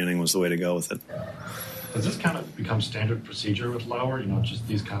the clean inning was the way to go with it. Does this kind of become standard procedure with Lauer, just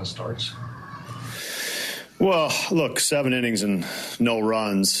these kind of starts? Well, look, 7 innings and no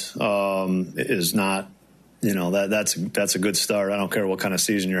runs is not, that's a good start. I don't care what kind of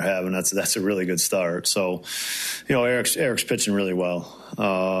season you're having. That's a really good start. So, Eric's pitching really well,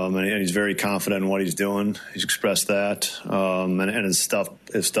 and he's very confident in what he's doing. He's expressed that, and his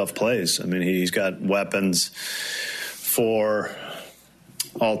stuff plays. I mean, he's got weapons for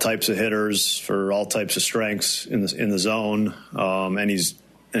all types of hitters, for all types of strengths in the zone, and his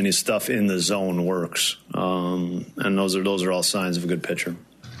stuff in the zone works, and those are all signs of a good pitcher.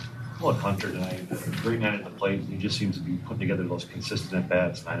 Well, Hunter tonight, great night at the plate. He just seems to be putting together those consistent at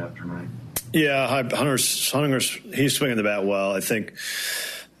bats night after night. Yeah, Hunter's he's swinging the bat well. I think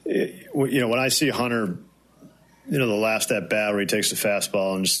when I see Hunter, the last at bat where he takes the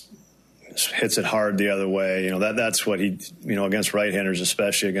fastball and just hits it hard the other way. That's what he, against right-handers,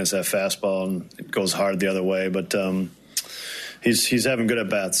 especially against that fastball, and it goes hard the other way. But he's having good at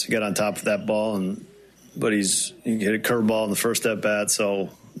bats. He got on top of that ball, but he hit a curveball in the first at bat. So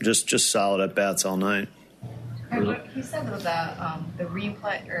just solid at bats all night. And what he said was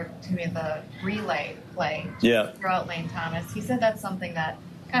the relay play. Yeah. Throughout Lane Thomas, he said that's something that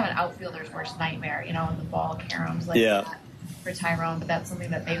kind of an outfielder's worst nightmare, the ball caroms that for Tyrone, but that's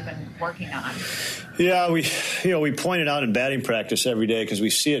something that they've been working on. Yeah, we point it out in batting practice every day because we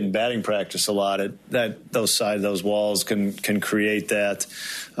see it in batting practice a lot. Those walls can create that.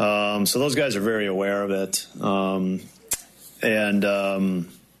 So those guys are very aware of it.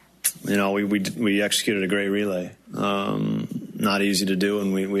 We executed a great relay. Not easy to do,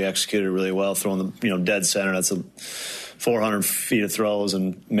 and we executed it really well, throwing the dead center. That's 400 feet of throws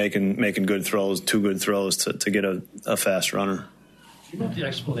and making good throws, 2 good throws to get a fast runner. Do you know what the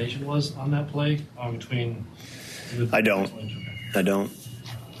explanation was on that play between? I don't.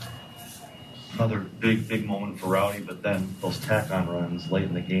 Another big moment for Rowdy, but then those tack-on runs late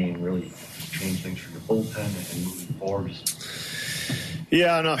in the game really changed things for your bullpen and moving forward.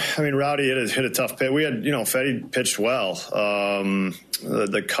 Yeah, no, I mean, Rowdy hit a tough pitch. We had, Fetty pitched well.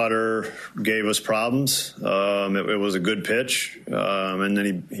 The cutter gave us problems. It was a good pitch. And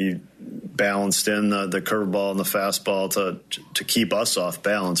then he balanced in the curveball and the fastball to keep us off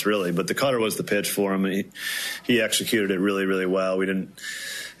balance, really. But the cutter was the pitch for him. And he executed it really, really well. We didn't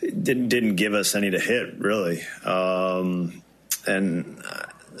give us any to hit, really.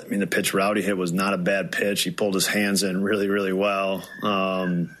 The pitch Rowdy hit was not a bad pitch. He pulled his hands in really, really well.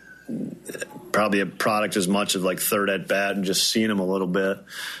 Probably a product as much of like third at bat and just seeing him a little bit.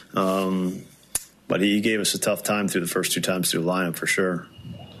 But he gave us a tough time through the first 2 times through the lineup for sure.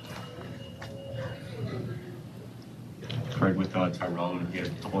 Craig, with Tyrone, he had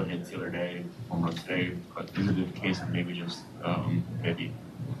a couple of hits the other day, home run today. But is it a case of maybe just maybe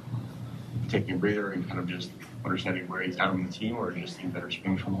taking a breather and kind of just understanding where he's at on the team, or just seeing better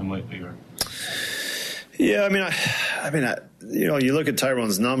swings from him lately? Or? Yeah, you look at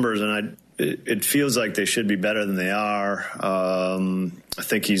Tyrone's numbers, and it feels like they should be better than they are. I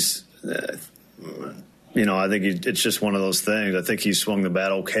think he's, it's just one of those things. I think he swung the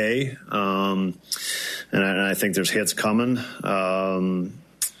bat okay, and I think there's hits coming.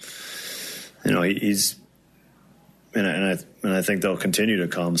 He's. And I think they'll continue to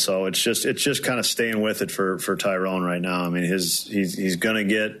come. So it's just kind of staying with it for Tyrone right now. I mean, he's going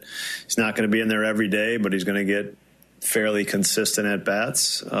to he's not going to be in there every day, but he's going to get fairly consistent at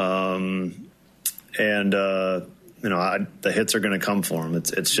bats. The hits are going to come for him.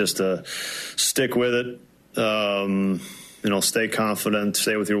 It's just a stick with it. Stay confident,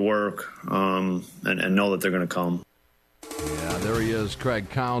 stay with your work, and know that they're going to come. Yeah, there he is, Craig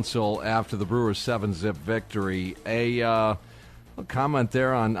Counsell, after the Brewers 7-zip victory. A comment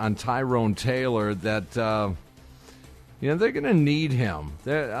there on Tyrone Taylor that, they're going to need him.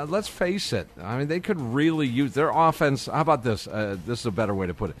 Let's face it. I mean, they could really use their offense. How about this? This is a better way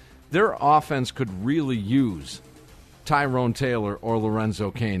to put it. Their offense could really use Tyrone Taylor or Lorenzo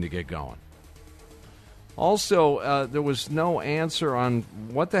Cain to get going. Also, there was no answer on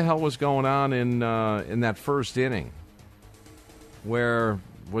what the hell was going on in that first inning. Where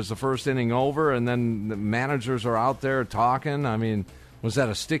was the first inning over and then the managers are out there talking? I mean, was that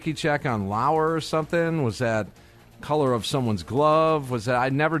a sticky check on Lauer or something? Was that color of someone's glove? Was that? I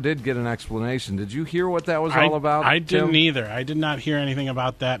never did get an explanation. Did you hear what that was all about? I didn't either. I did not hear anything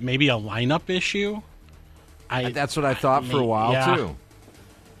about that. Maybe a lineup issue? That's what I thought for a while, too.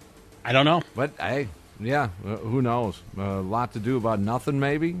 I don't know. But, hey, who knows? A lot to do about nothing,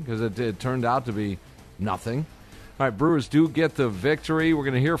 maybe, because it turned out to be nothing. All right, Brewers do get the victory. We're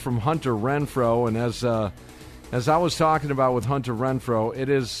going to hear from Hunter Renfroe, and as I was talking about with Hunter Renfroe, it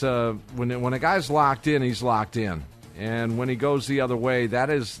is when a guy's locked in, he's locked in, and when he goes the other way,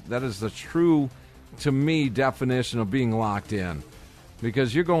 that is the true, to me, definition of being locked in,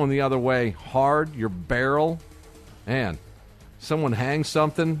 because you're going the other way hard, your barrel, and someone hangs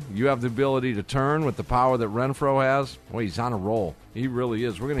something, you have the ability to turn with the power that Renfroe has. Well, he's on a roll. He really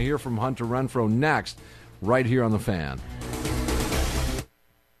is. We're going to hear from Hunter Renfroe next, right here on The Fan.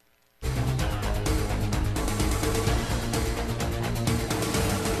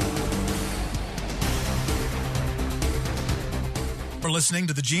 We're listening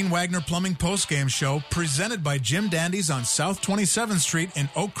to the Gene Wagner Plumbing Postgame Show, presented by Jim Dandy's on South 27th Street in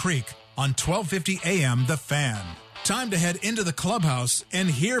Oak Creek on 1250 AM The Fan. Time to head into the clubhouse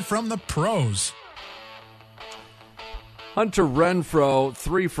and hear from the pros. Hunter Renfroe,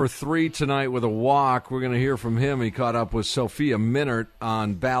 3 for 3 tonight with a walk. We're going to hear from him. He caught up with Sophia Minnaert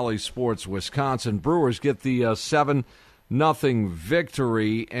on Bally Sports Wisconsin. Brewers get the 7-0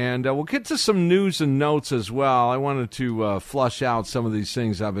 victory, and we'll get to some news and notes as well. I wanted to flush out some of these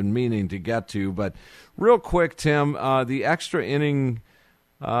things I've been meaning to get to, but real quick, Tim, the extra inning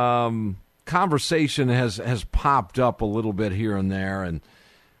conversation has popped up a little bit here and there, and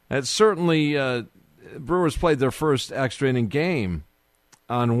it's certainly Brewers played their first extra inning game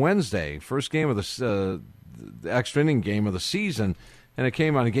on Wednesday, first game of the extra inning game of the season, and it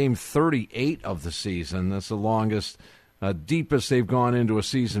came on game 38 of the season. That's the longest, deepest they've gone into a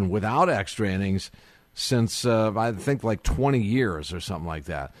season without extra innings since, I think, like 20 years or something like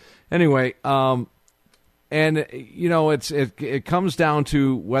that. Anyway, and, it comes down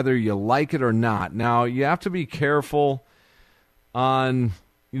to whether you like it or not. Now, you have to be careful on,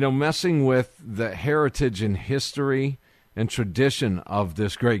 messing with the heritage and history and tradition of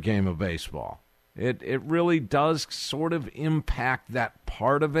this great game of baseball. It really does sort of impact that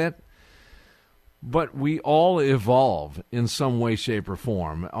part of it. But we all evolve in some way, shape, or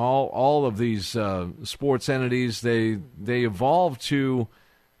form. All of these sports entities, they evolve to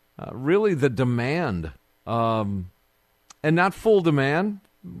really the demand, and not full demand,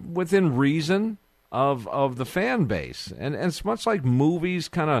 within reason of the fan base. And it's much like movies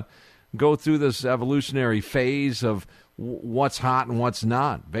kind of go through this evolutionary phase of what's hot and what's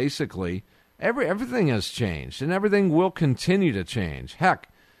not. Basically, everything has changed, and everything will continue to change. Heck,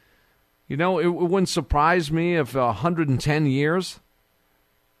 it wouldn't surprise me if 110 years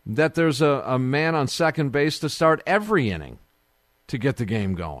that there's a man on second base to start every inning to get the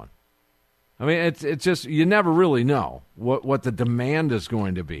game going. I mean, it's just, you never really know what the demand is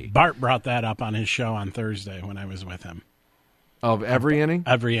going to be. Bart brought that up on his show on Thursday when I was with him. Of every inning?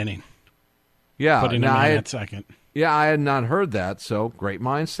 Every inning. Yeah. Putting him in at second. Yeah, I had not heard that, so great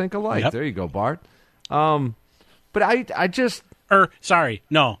minds think alike. Yep. There you go, Bart. But I just... Sorry.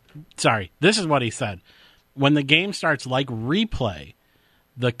 This is what he said. When the game starts like replay,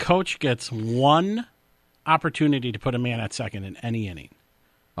 the coach gets one opportunity to put a man at second in any inning.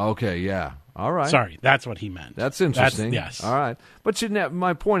 Okay, yeah. All right. Sorry, that's what he meant. That's interesting. Yes. All right. But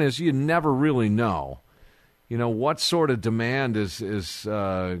my point is, you never really know, what sort of demand is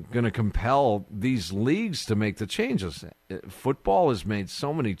going to compel these leagues to make the changes. Football has made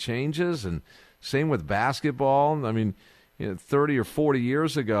so many changes, and same with basketball. I mean, 30 or 40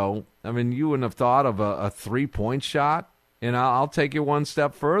 years ago, you wouldn't have thought of a three-point shot. And I'll take you one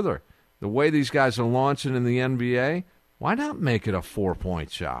step further. The way these guys are launching in the NBA, why not make it a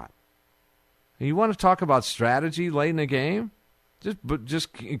 4-point shot? And you want to talk about strategy late in the game?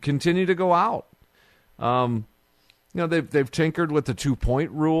 Just continue to go out. They've tinkered with the 2-point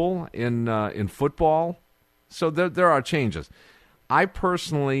rule in football, so there are changes. I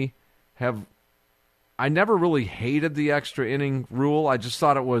personally I never really hated the extra inning rule. I just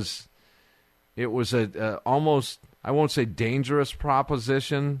thought it was a almost, I won't say dangerous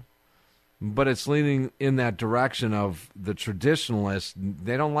proposition, but it's leaning in that direction of the traditionalists.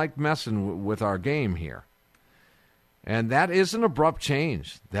 They don't like messing with our game here. And that is an abrupt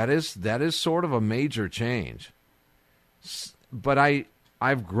change. That is sort of a major change. But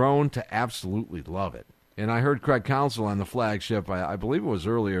I've grown to absolutely love it. And I heard Craig Counsell on the flagship, I believe it was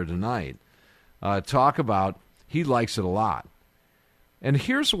earlier tonight, talk about he likes it a lot. And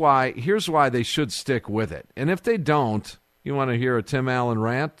here's why they should stick with it. And if they don't, you want to hear a Tim Allen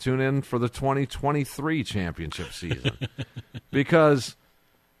rant, tune in for the 2023 championship season. Because...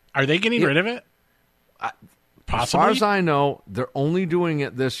 Are they getting rid of it? Possibly? As far as I know, they're only doing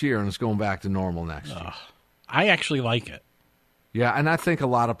it this year, and it's going back to normal next year. I actually like it. Yeah, and I think a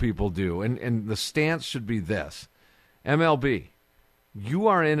lot of people do. And the stance should be this. MLB, you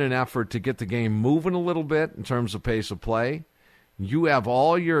are in an effort to get the game moving a little bit in terms of pace of play. You have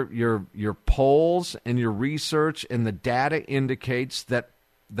all your polls and your research, and the data indicates that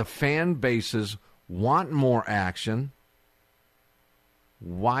the fan bases want more action.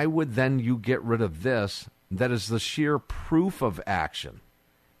 Why would then you get rid of this? That is the sheer proof of action.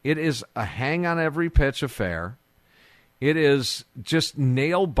 It is a hang-on-every-pitch affair. It is just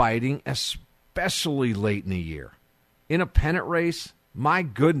nail-biting, especially late in the year. In a pennant race, my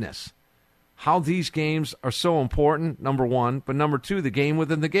goodness, how these games are so important, number one. But number two, the game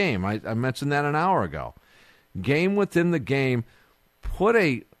within the game. I mentioned that an hour ago. Game within the game. Put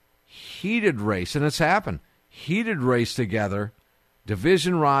a heated race, and it's happened, heated race together,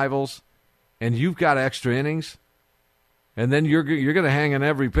 division rivals, and you've got extra innings, and then you're going to hang on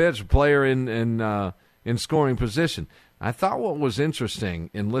every pitch, player in scoring position. I thought what was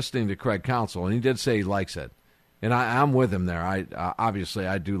interesting in listening to Craig Counsell, and he did say he likes it, and I'm with him there. Obviously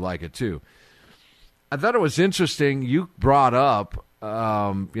I do like it too. I thought it was interesting. You brought up,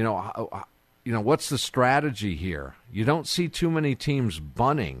 what's the strategy here? You don't see too many teams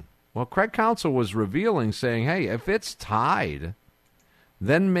bunting. Well, Craig Counsell was revealing, saying, hey, if it's tied,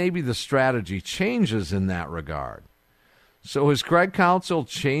 then maybe the strategy changes in that regard. So is Craig Counsell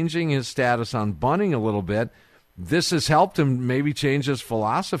changing his status on bunting a little bit? This has helped him maybe change his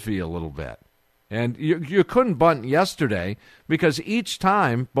philosophy a little bit. And you couldn't bunt yesterday because each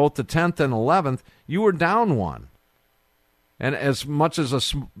time, both the 10th and 11th, you were down one. And as much as a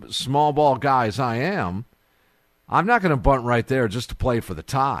small ball guy as I am, I'm not going to bunt right there just to play for the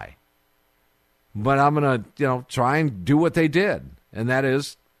tie. But I'm going to, try and do what they did, and that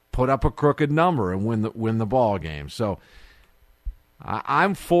is put up a crooked number and win the ball game. So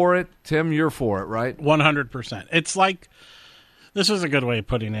I'm for it. Tim, you're for it, right? 100%. It's like, this is a good way of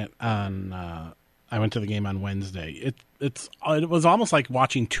putting it on, I went to the game on Wednesday. It was almost like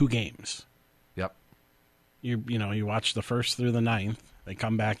watching two games. Yep. You watch the first through the 9th. They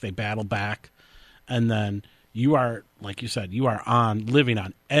come back, they battle back, and then you are, like you said, you are living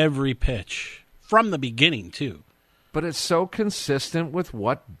on every pitch from the beginning, too. But it's so consistent with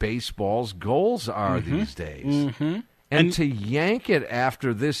what baseball's goals are these days. Mm-hmm. And to yank it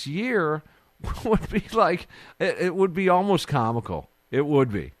after this year would be like, it would be almost comical. It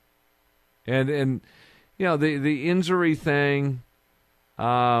would be. And the injury thing,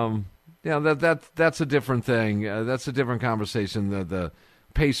 that's a different thing. That's a different conversation, the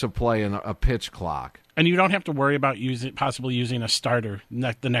pace of play and a pitch clock. And you don't have to worry about possibly using a starter,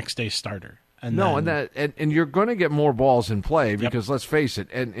 the next day's starter. And you're going to get more balls in play because, let's face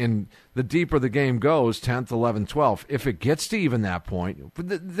it, and the deeper the game goes, 10th, 11th, 12th, if it gets to even that point,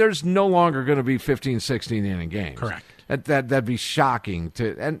 there's no longer going to be 15, 16-inning games. Correct. That'd be shocking.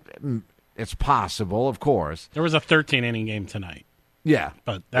 And it's possible, of course. There was a 13-inning game tonight. Yeah.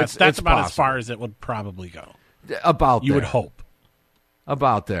 But that's about possible. As far as it would probably go. You would hope.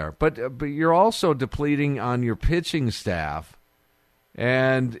 About there. But you're also depleting on your pitching staff.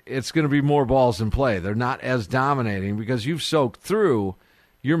 And it's going to be more balls in play. They're not as dominating because you've soaked through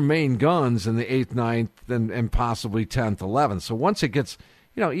your main guns in the 8th, 9th, and possibly 10th, 11th. So once it gets,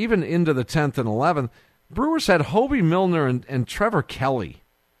 even into the 10th and 11th, Brewers had Hobie Milner and Trevor Kelly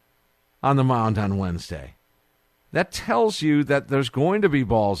on the mound on Wednesday. That tells you that there's going to be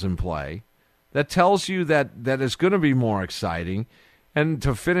balls in play. That tells you that it's going to be more exciting. And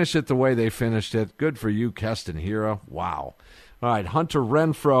to finish it the way they finished it, good for you, Keston Hiura. Wow. All right, Hunter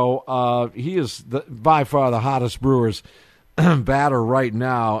Renfroe, he is by far the hottest Brewers batter right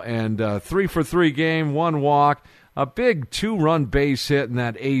now, and 3-for-3 game, 1 walk, a big 2-run base hit in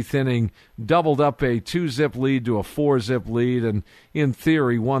that 8th inning, doubled up a 2-zip lead to a 4-zip lead, and in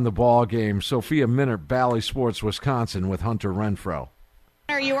theory won the ball game. Sophia Minert, Bally Sports, Wisconsin, with Hunter Renfroe.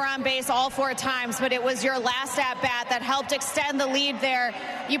 You were on base all 4 times, but it was your last at-bat that helped extend the lead there.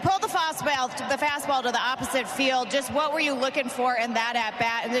 You pulled the fastball to the opposite field. Just what were you looking for in that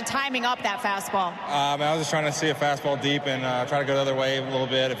at-bat and then timing up that fastball? I was just trying to see a fastball deep and try to go the other way a little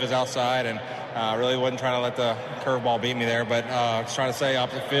bit if it's outside, and really wasn't trying to let the curveball beat me there, but just trying to stay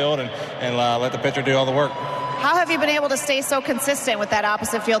opposite field and let the pitcher do all the work. How have you been able to stay so consistent with that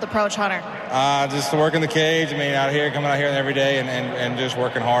opposite field approach, Hunter? Just working the cage. Coming out here every day and just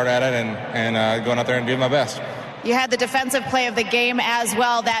working hard at it and going out there and doing my best. You had the defensive play of the game as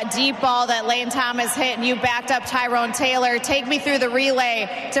well, that deep ball that Lane Thomas hit, and you backed up Tyrone Taylor. Take me through the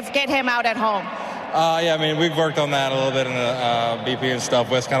relay to get him out at home. We've worked on that a little bit in the BP and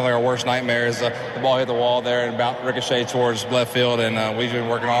stuff. It's kind of like our worst nightmare is the ball hit the wall there and about ricochet towards left field, and we've been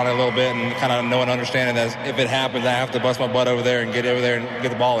working on it a little bit and kind of knowing, understanding that if it happens, I have to bust my butt over there and get over there and get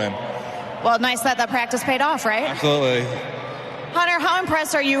the ball in. Well, nice that practice paid off, right? Absolutely. Hunter, how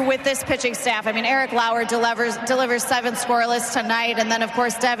impressed are you with this pitching staff? Eric Lauer delivers 7 scoreless tonight, and then, of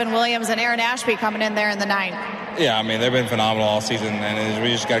course, Devin Williams and Aaron Ashby coming in there in the 9th. Yeah, they've been phenomenal all season, and we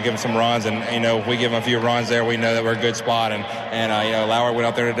just got to give them some runs. And, if we give them a few runs there, we know that we're a good spot. And Lauer went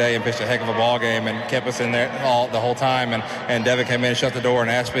out there today and pitched a heck of a ball game and kept us in there the whole time. And Devin came in and shut the door,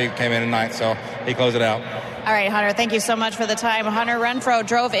 and Ashby came in tonight, so he closed it out. All right, Hunter, thank you so much for the time. Hunter Renfroe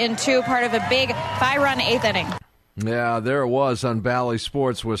drove in 2, part of a big 5-run 8th inning. Yeah, there it was on Bally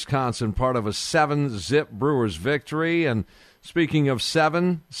Sports, Wisconsin, part of a 7-zip Brewers victory. And speaking of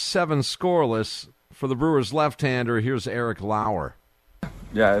 7 scoreless for the Brewers left-hander, here's Eric Lauer.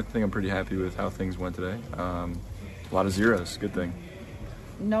 Yeah, I think I'm pretty happy with how things went today. A lot of zeros, good thing.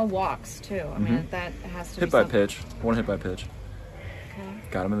 No walks, too. That has to hit be by something. pitch, 1 hit by pitch. Okay.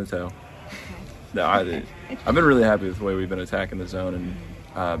 Got him in the tail. Okay. No, I've been really happy with the way we've been attacking the zone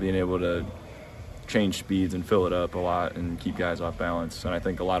and being able to change speeds and fill it up a lot and keep guys off balance. And I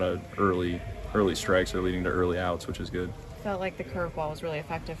think a lot of early strikes are leading to early outs, which is good. Felt like the curveball was really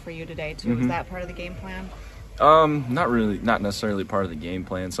effective for you today, too. Mm-hmm. Was that part of the game plan? Not necessarily part of the game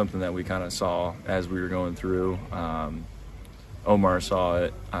plan, something that we kind of saw as we were going through. Omar saw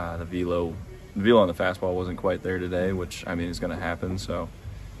it. The velo on the fastball wasn't quite there today, which, is going to happen. So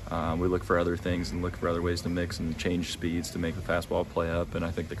we look for other things and look for other ways to mix and change speeds to make the fastball play up. And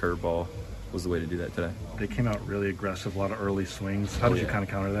I think the curveball was the way to do that today. They came out really aggressive, a lot of early swings. How did you kind of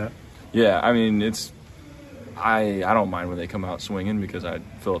counter that? Yeah, I mean, I don't mind when they come out swinging because I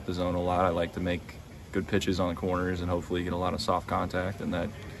fill up the zone a lot. I like to make good pitches on the corners and hopefully get a lot of soft contact, and that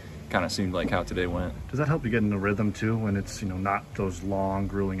kind of seemed like how today went. Does that help you get in the rhythm too when it's not those long,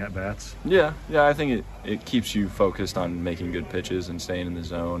 grueling at bats? Yeah, I think it keeps you focused on making good pitches and staying in the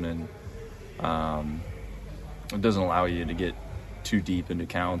zone, and it doesn't allow you to get too deep into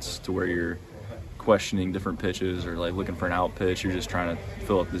counts to where you're questioning different pitches or like looking for an out pitch. You're just trying to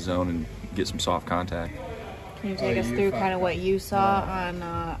fill up the zone and get some soft contact. Can you take us through kind of what you saw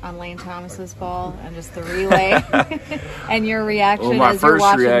on Lane Thomas's ball and just the relay and your reaction? Well, my as you're first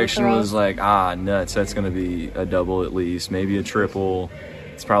watching reaction the throws? was like, nuts. That's going to be a double at least, maybe a triple.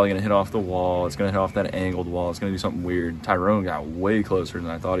 It's probably going to hit off the wall. It's going to hit off that angled wall. It's going to do something weird. Tyrone got way closer than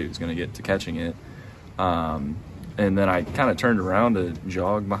I thought he was going to get to catching it. And then I kind of turned around to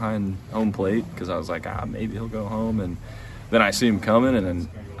jog behind home plate because I was like, maybe he'll go home. And then I see him coming, and then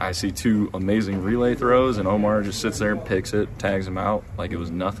I see two amazing relay throws, and Omar just sits there and picks it, tags him out like it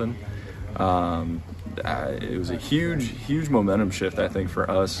was nothing. It was a huge momentum shift, I think, for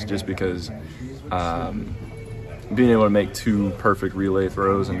us just because being able to make two perfect relay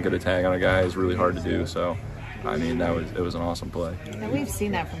throws and get a tag on a guy is really hard to do. So, I mean, it was an awesome play. And we've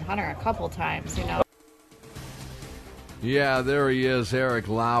seen that from Hunter a couple times, Yeah, there he is, Eric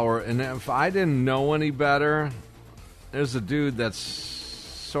Lauer. And if I didn't know any better, there's a dude that's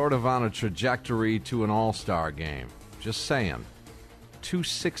sort of on a trajectory to an all-star game. Just saying.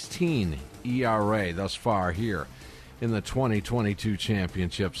 2.16 ERA thus far here in the 2022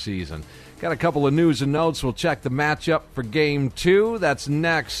 championship season. Got a couple of news and notes. We'll check the matchup for Game 2. That's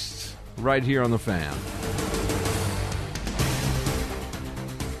next, right here on The Fan.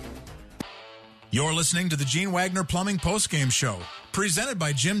 You're listening to the Gene Wagner Plumbing Postgame Show, presented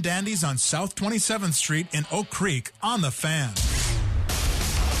by Jim Dandy's on South 27th Street in Oak Creek on The Fan.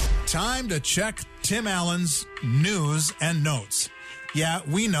 Time to check Tim Allen's news and notes. Yeah,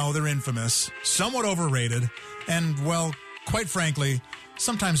 we know they're infamous, somewhat overrated, and, well, quite frankly,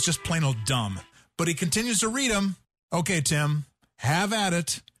 sometimes just plain old dumb. But he continues to read them. Okay, Tim, have at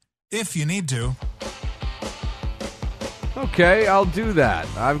it, if you need to. Okay, I'll do that.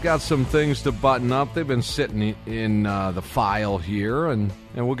 I've got some things to button up. They've been sitting in the file here, and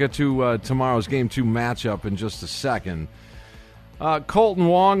we'll get to tomorrow's Game 2 matchup in just a second. Colton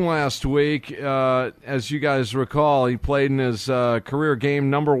Wong last week, as you guys recall, he played in his career game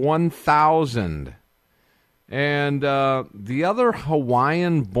number 1,000. And the other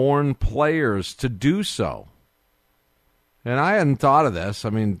Hawaiian-born players to do so. And I hadn't thought of this. I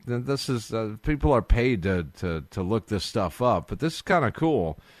mean, this is people are paid to look this stuff up, but this is kind of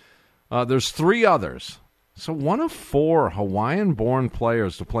cool. There's 3 others. So one of 4 Hawaiian-born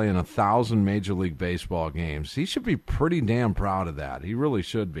players to play in 1,000 Major League Baseball games. He should be pretty damn proud of that. He really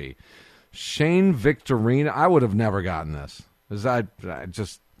should be. Shane Victorino. I would have never gotten this. Because I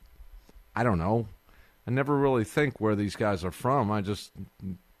don't know. I never really think where these guys are from. I just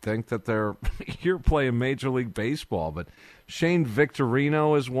think that they're here playing Major League Baseball. But Shane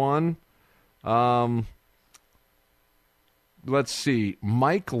Victorino is one. Let's see.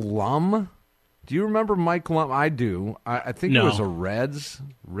 Mike Lum. Do you remember Mike Lum? I do. I think he was a Reds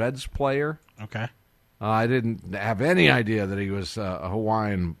player. Okay. I didn't have any idea that he was a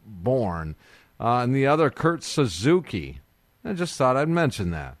Hawaiian-born. And the other, Kurt Suzuki. I just thought I'd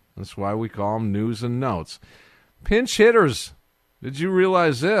mention that. That's why we call them news and notes. Pinch hitters. Did you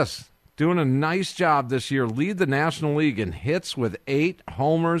realize this? Doing a nice job this year. Lead the National League in hits with 8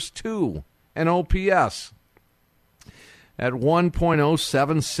 homers, 2, and OPS at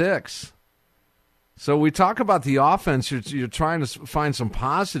 1.076. So we talk about the offense. You're trying to find some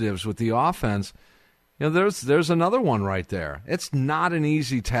positives with the offense. You know, there's another one right there. It's not an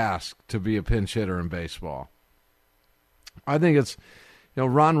easy task to be a pinch hitter in baseball. I think it's,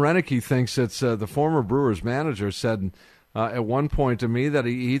 Ron Renicky thinks it's the former Brewers manager said at one point to me that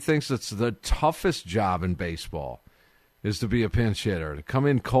he thinks it's the toughest job in baseball is to be a pinch hitter. To come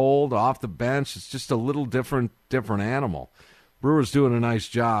in cold, off the bench, it's just a little different animal. Brewers doing a nice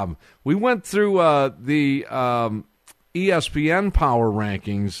job. We went through the ESPN Power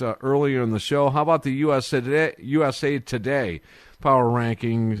Rankings earlier in the show. How about the USA Today Power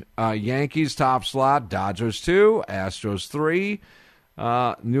Ranking? Yankees top slot, Dodgers 2, Astros 3,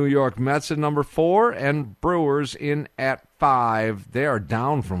 New York Mets at number 4, and Brewers in at 5. They are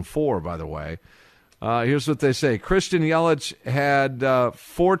down from 4, by the way. Here's what they say. Christian Yelich had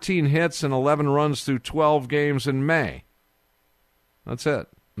 14 hits and 11 runs through 12 games in May. That's it.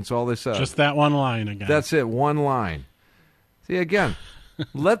 That's all they said. Just that one line again. That's it, one line. See, again,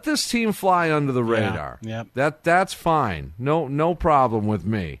 Let this team fly under the radar. Yep. That's fine. No problem with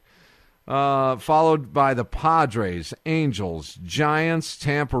me. Followed by the Padres, Angels, Giants,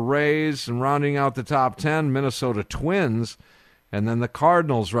 Tampa Rays, and rounding out the top 10, Minnesota Twins, and then the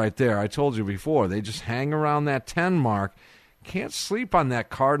Cardinals right there. I told you before, they just hang around that 10 mark. Can't sleep on that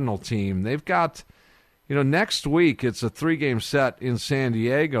Cardinal team. They've got, next week it's a 3-game set in San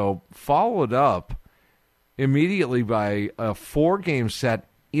Diego, followed up immediately by a 4-game set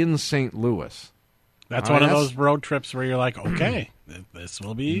in St. Louis. That's one of those road trips where you're like, okay, this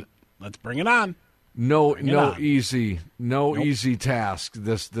will be, let's bring it on. No easy task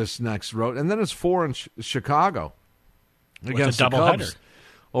this next road. And then it's 4 in Chicago against the Cubs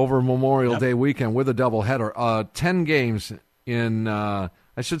over Memorial Day weekend with a doubleheader. 10 games in,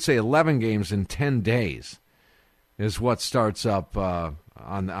 11 games in 10 days is what starts up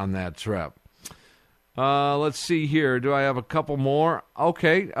on that trip. Let's see here. Do I have a couple more?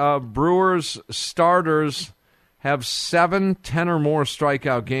 Okay. Brewers starters have 7 10 or more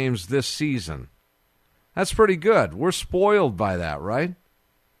strikeout games this season. That's pretty good. We're spoiled by that, right?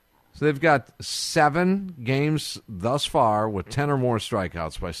 So they've got 7 games thus far with 10 or more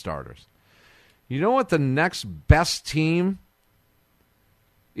strikeouts by starters. You know what the next best team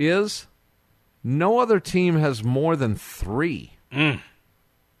is? No other team has more than 3.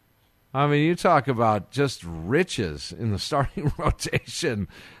 I mean, you talk about just riches in the starting rotation.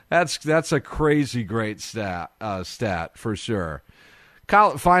 That's a crazy great stat for sure.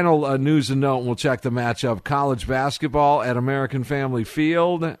 Final news and note, and we'll check the matchup. College basketball at American Family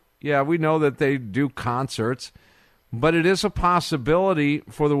Field. Yeah, we know that they do concerts, but it is a possibility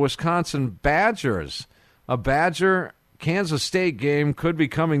for the Wisconsin Badgers. A Badger-Kansas State game could be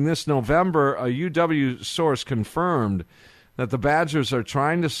coming this November. A UW source confirmed that the Badgers are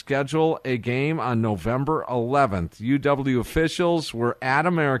trying to schedule a game on November 11th. UW officials were at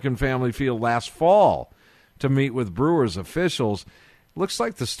American Family Field last fall to meet with Brewers officials. Looks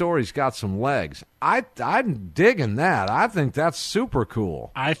like the story's got some legs. I'm digging that. I think that's super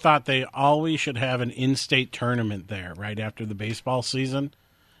cool. I thought they always should have an in-state tournament there right after the baseball season.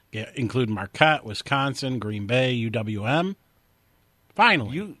 Include Marquette, Wisconsin, Green Bay, UWM.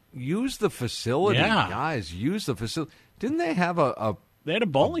 Finally. You use the facility, guys. Use the facility. Didn't they have They had a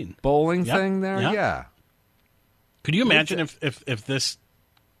bowling thing there? Yep. Yeah. Could you imagine if this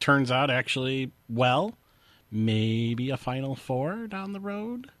turns out actually well? Maybe a Final Four down the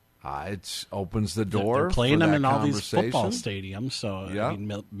road. It opens the door. They're playing for them that in all these football conversation. stadiums, so I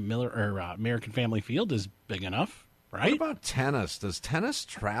mean, American Family Field is big enough, right? What about tennis? Does tennis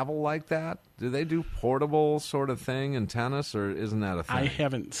travel like that? Do they do portable sort of thing in tennis, or isn't that a thing? I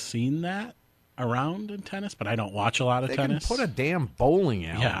haven't seen that around in tennis, but I don't watch a lot of tennis. They can put a damn bowling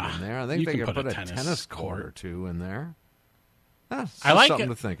alley in there. I think they can put a tennis court or two in there. I like something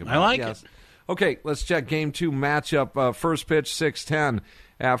it. to think about. I like it. Okay, let's check Game 2 matchup. First pitch, 6:10.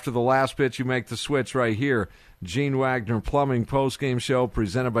 After the last pitch, you make the switch right here. Gene Wagner Plumbing postgame show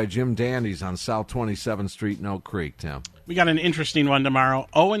presented by Jim Dandy's on South 27th Street in Oak Creek, Tim. We got an interesting one tomorrow.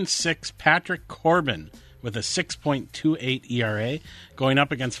 0-6 Patrick Corbin with a 6.28 ERA going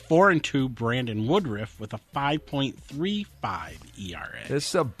up against 4-2 Brandon Woodruff with a 5.35 ERA. This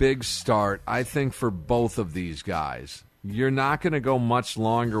is a big start, I think, for both of these guys. You're not going to go much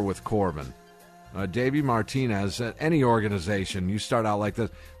longer with Corbin. Davey Martinez, at any organization, you start out like this.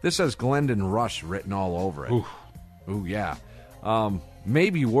 This has Glendon Rush written all over it. Ooh, yeah.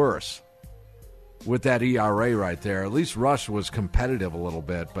 Maybe worse with that ERA right there. At least Rush was competitive a little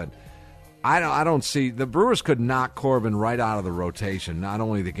bit, but I don't see the Brewers could knock Corbin right out of the rotation. Not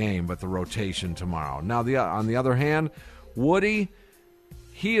only the game, but the rotation tomorrow. Now, on the other hand, Woody,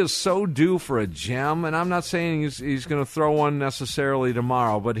 he is so due for a gem, and I'm not saying he's going to throw one necessarily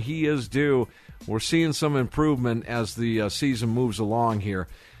tomorrow, but he is due. We're seeing some improvement as the season moves along here.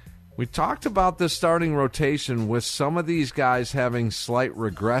 We talked about this starting rotation with some of these guys having slight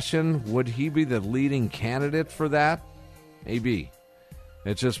regression. Would he be the leading candidate for that? Maybe.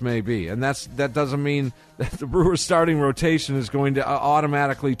 It just may be. And that doesn't mean that the Brewers starting rotation is going to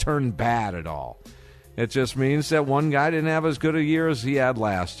automatically turn bad at all. It just means that one guy didn't have as good a year as he had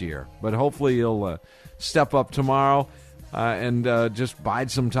last year. But hopefully he'll step up tomorrow and just bide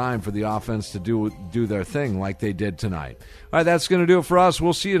some time for the offense to do their thing like they did tonight. All right, that's going to do it for us.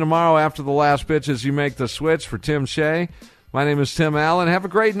 We'll see you tomorrow after the last pitch as you make the switch. For Tim Shea, my name is Tim Allen. Have a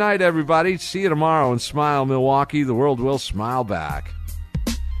great night, everybody. See you tomorrow, and smile, Milwaukee. The world will smile back.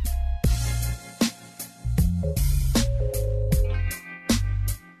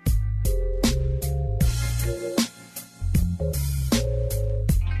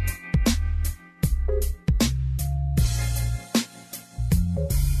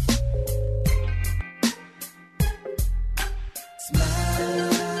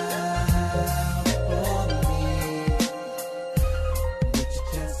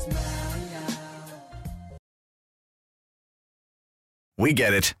 We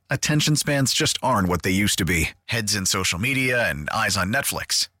get it. Attention spans just aren't what they used to be. Heads in social media and eyes on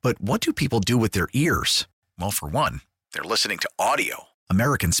Netflix. But what do people do with their ears? Well, for one, they're listening to audio.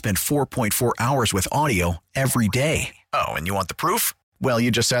 Americans spend 4.4 hours with audio every day. Oh, and you want the proof? Well, you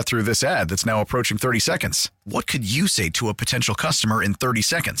just sat through this ad that's now approaching 30 seconds. What could you say to a potential customer in 30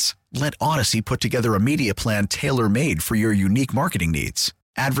 seconds? Let Odyssey put together a media plan tailor-made for your unique marketing needs.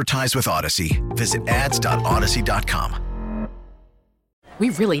 Advertise with Odyssey. Visit ads.odyssey.com. We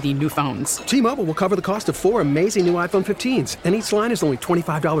really need new phones. T-Mobile will cover the cost of 4 amazing new iPhone 15s, and each line is only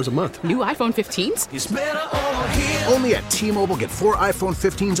 $25 a month. New iPhone 15s? It's better over here. Only at T-Mobile, get 4 iPhone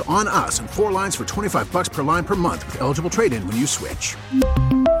 15s on us and 4 lines for $25 per line per month with eligible trade-in when you switch.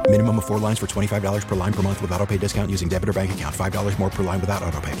 Minimum of 4 lines for $25 per line per month with autopay discount using debit or bank account. $5 more per line without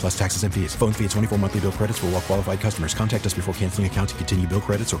autopay, plus taxes and fees. Phone fee at 24 monthly bill credits for well-qualified customers. Contact us before canceling account to continue bill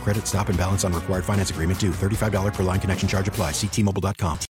credits or credit stop and balance on required finance agreement due. $35 per line connection charge applies. See T-Mobile.com.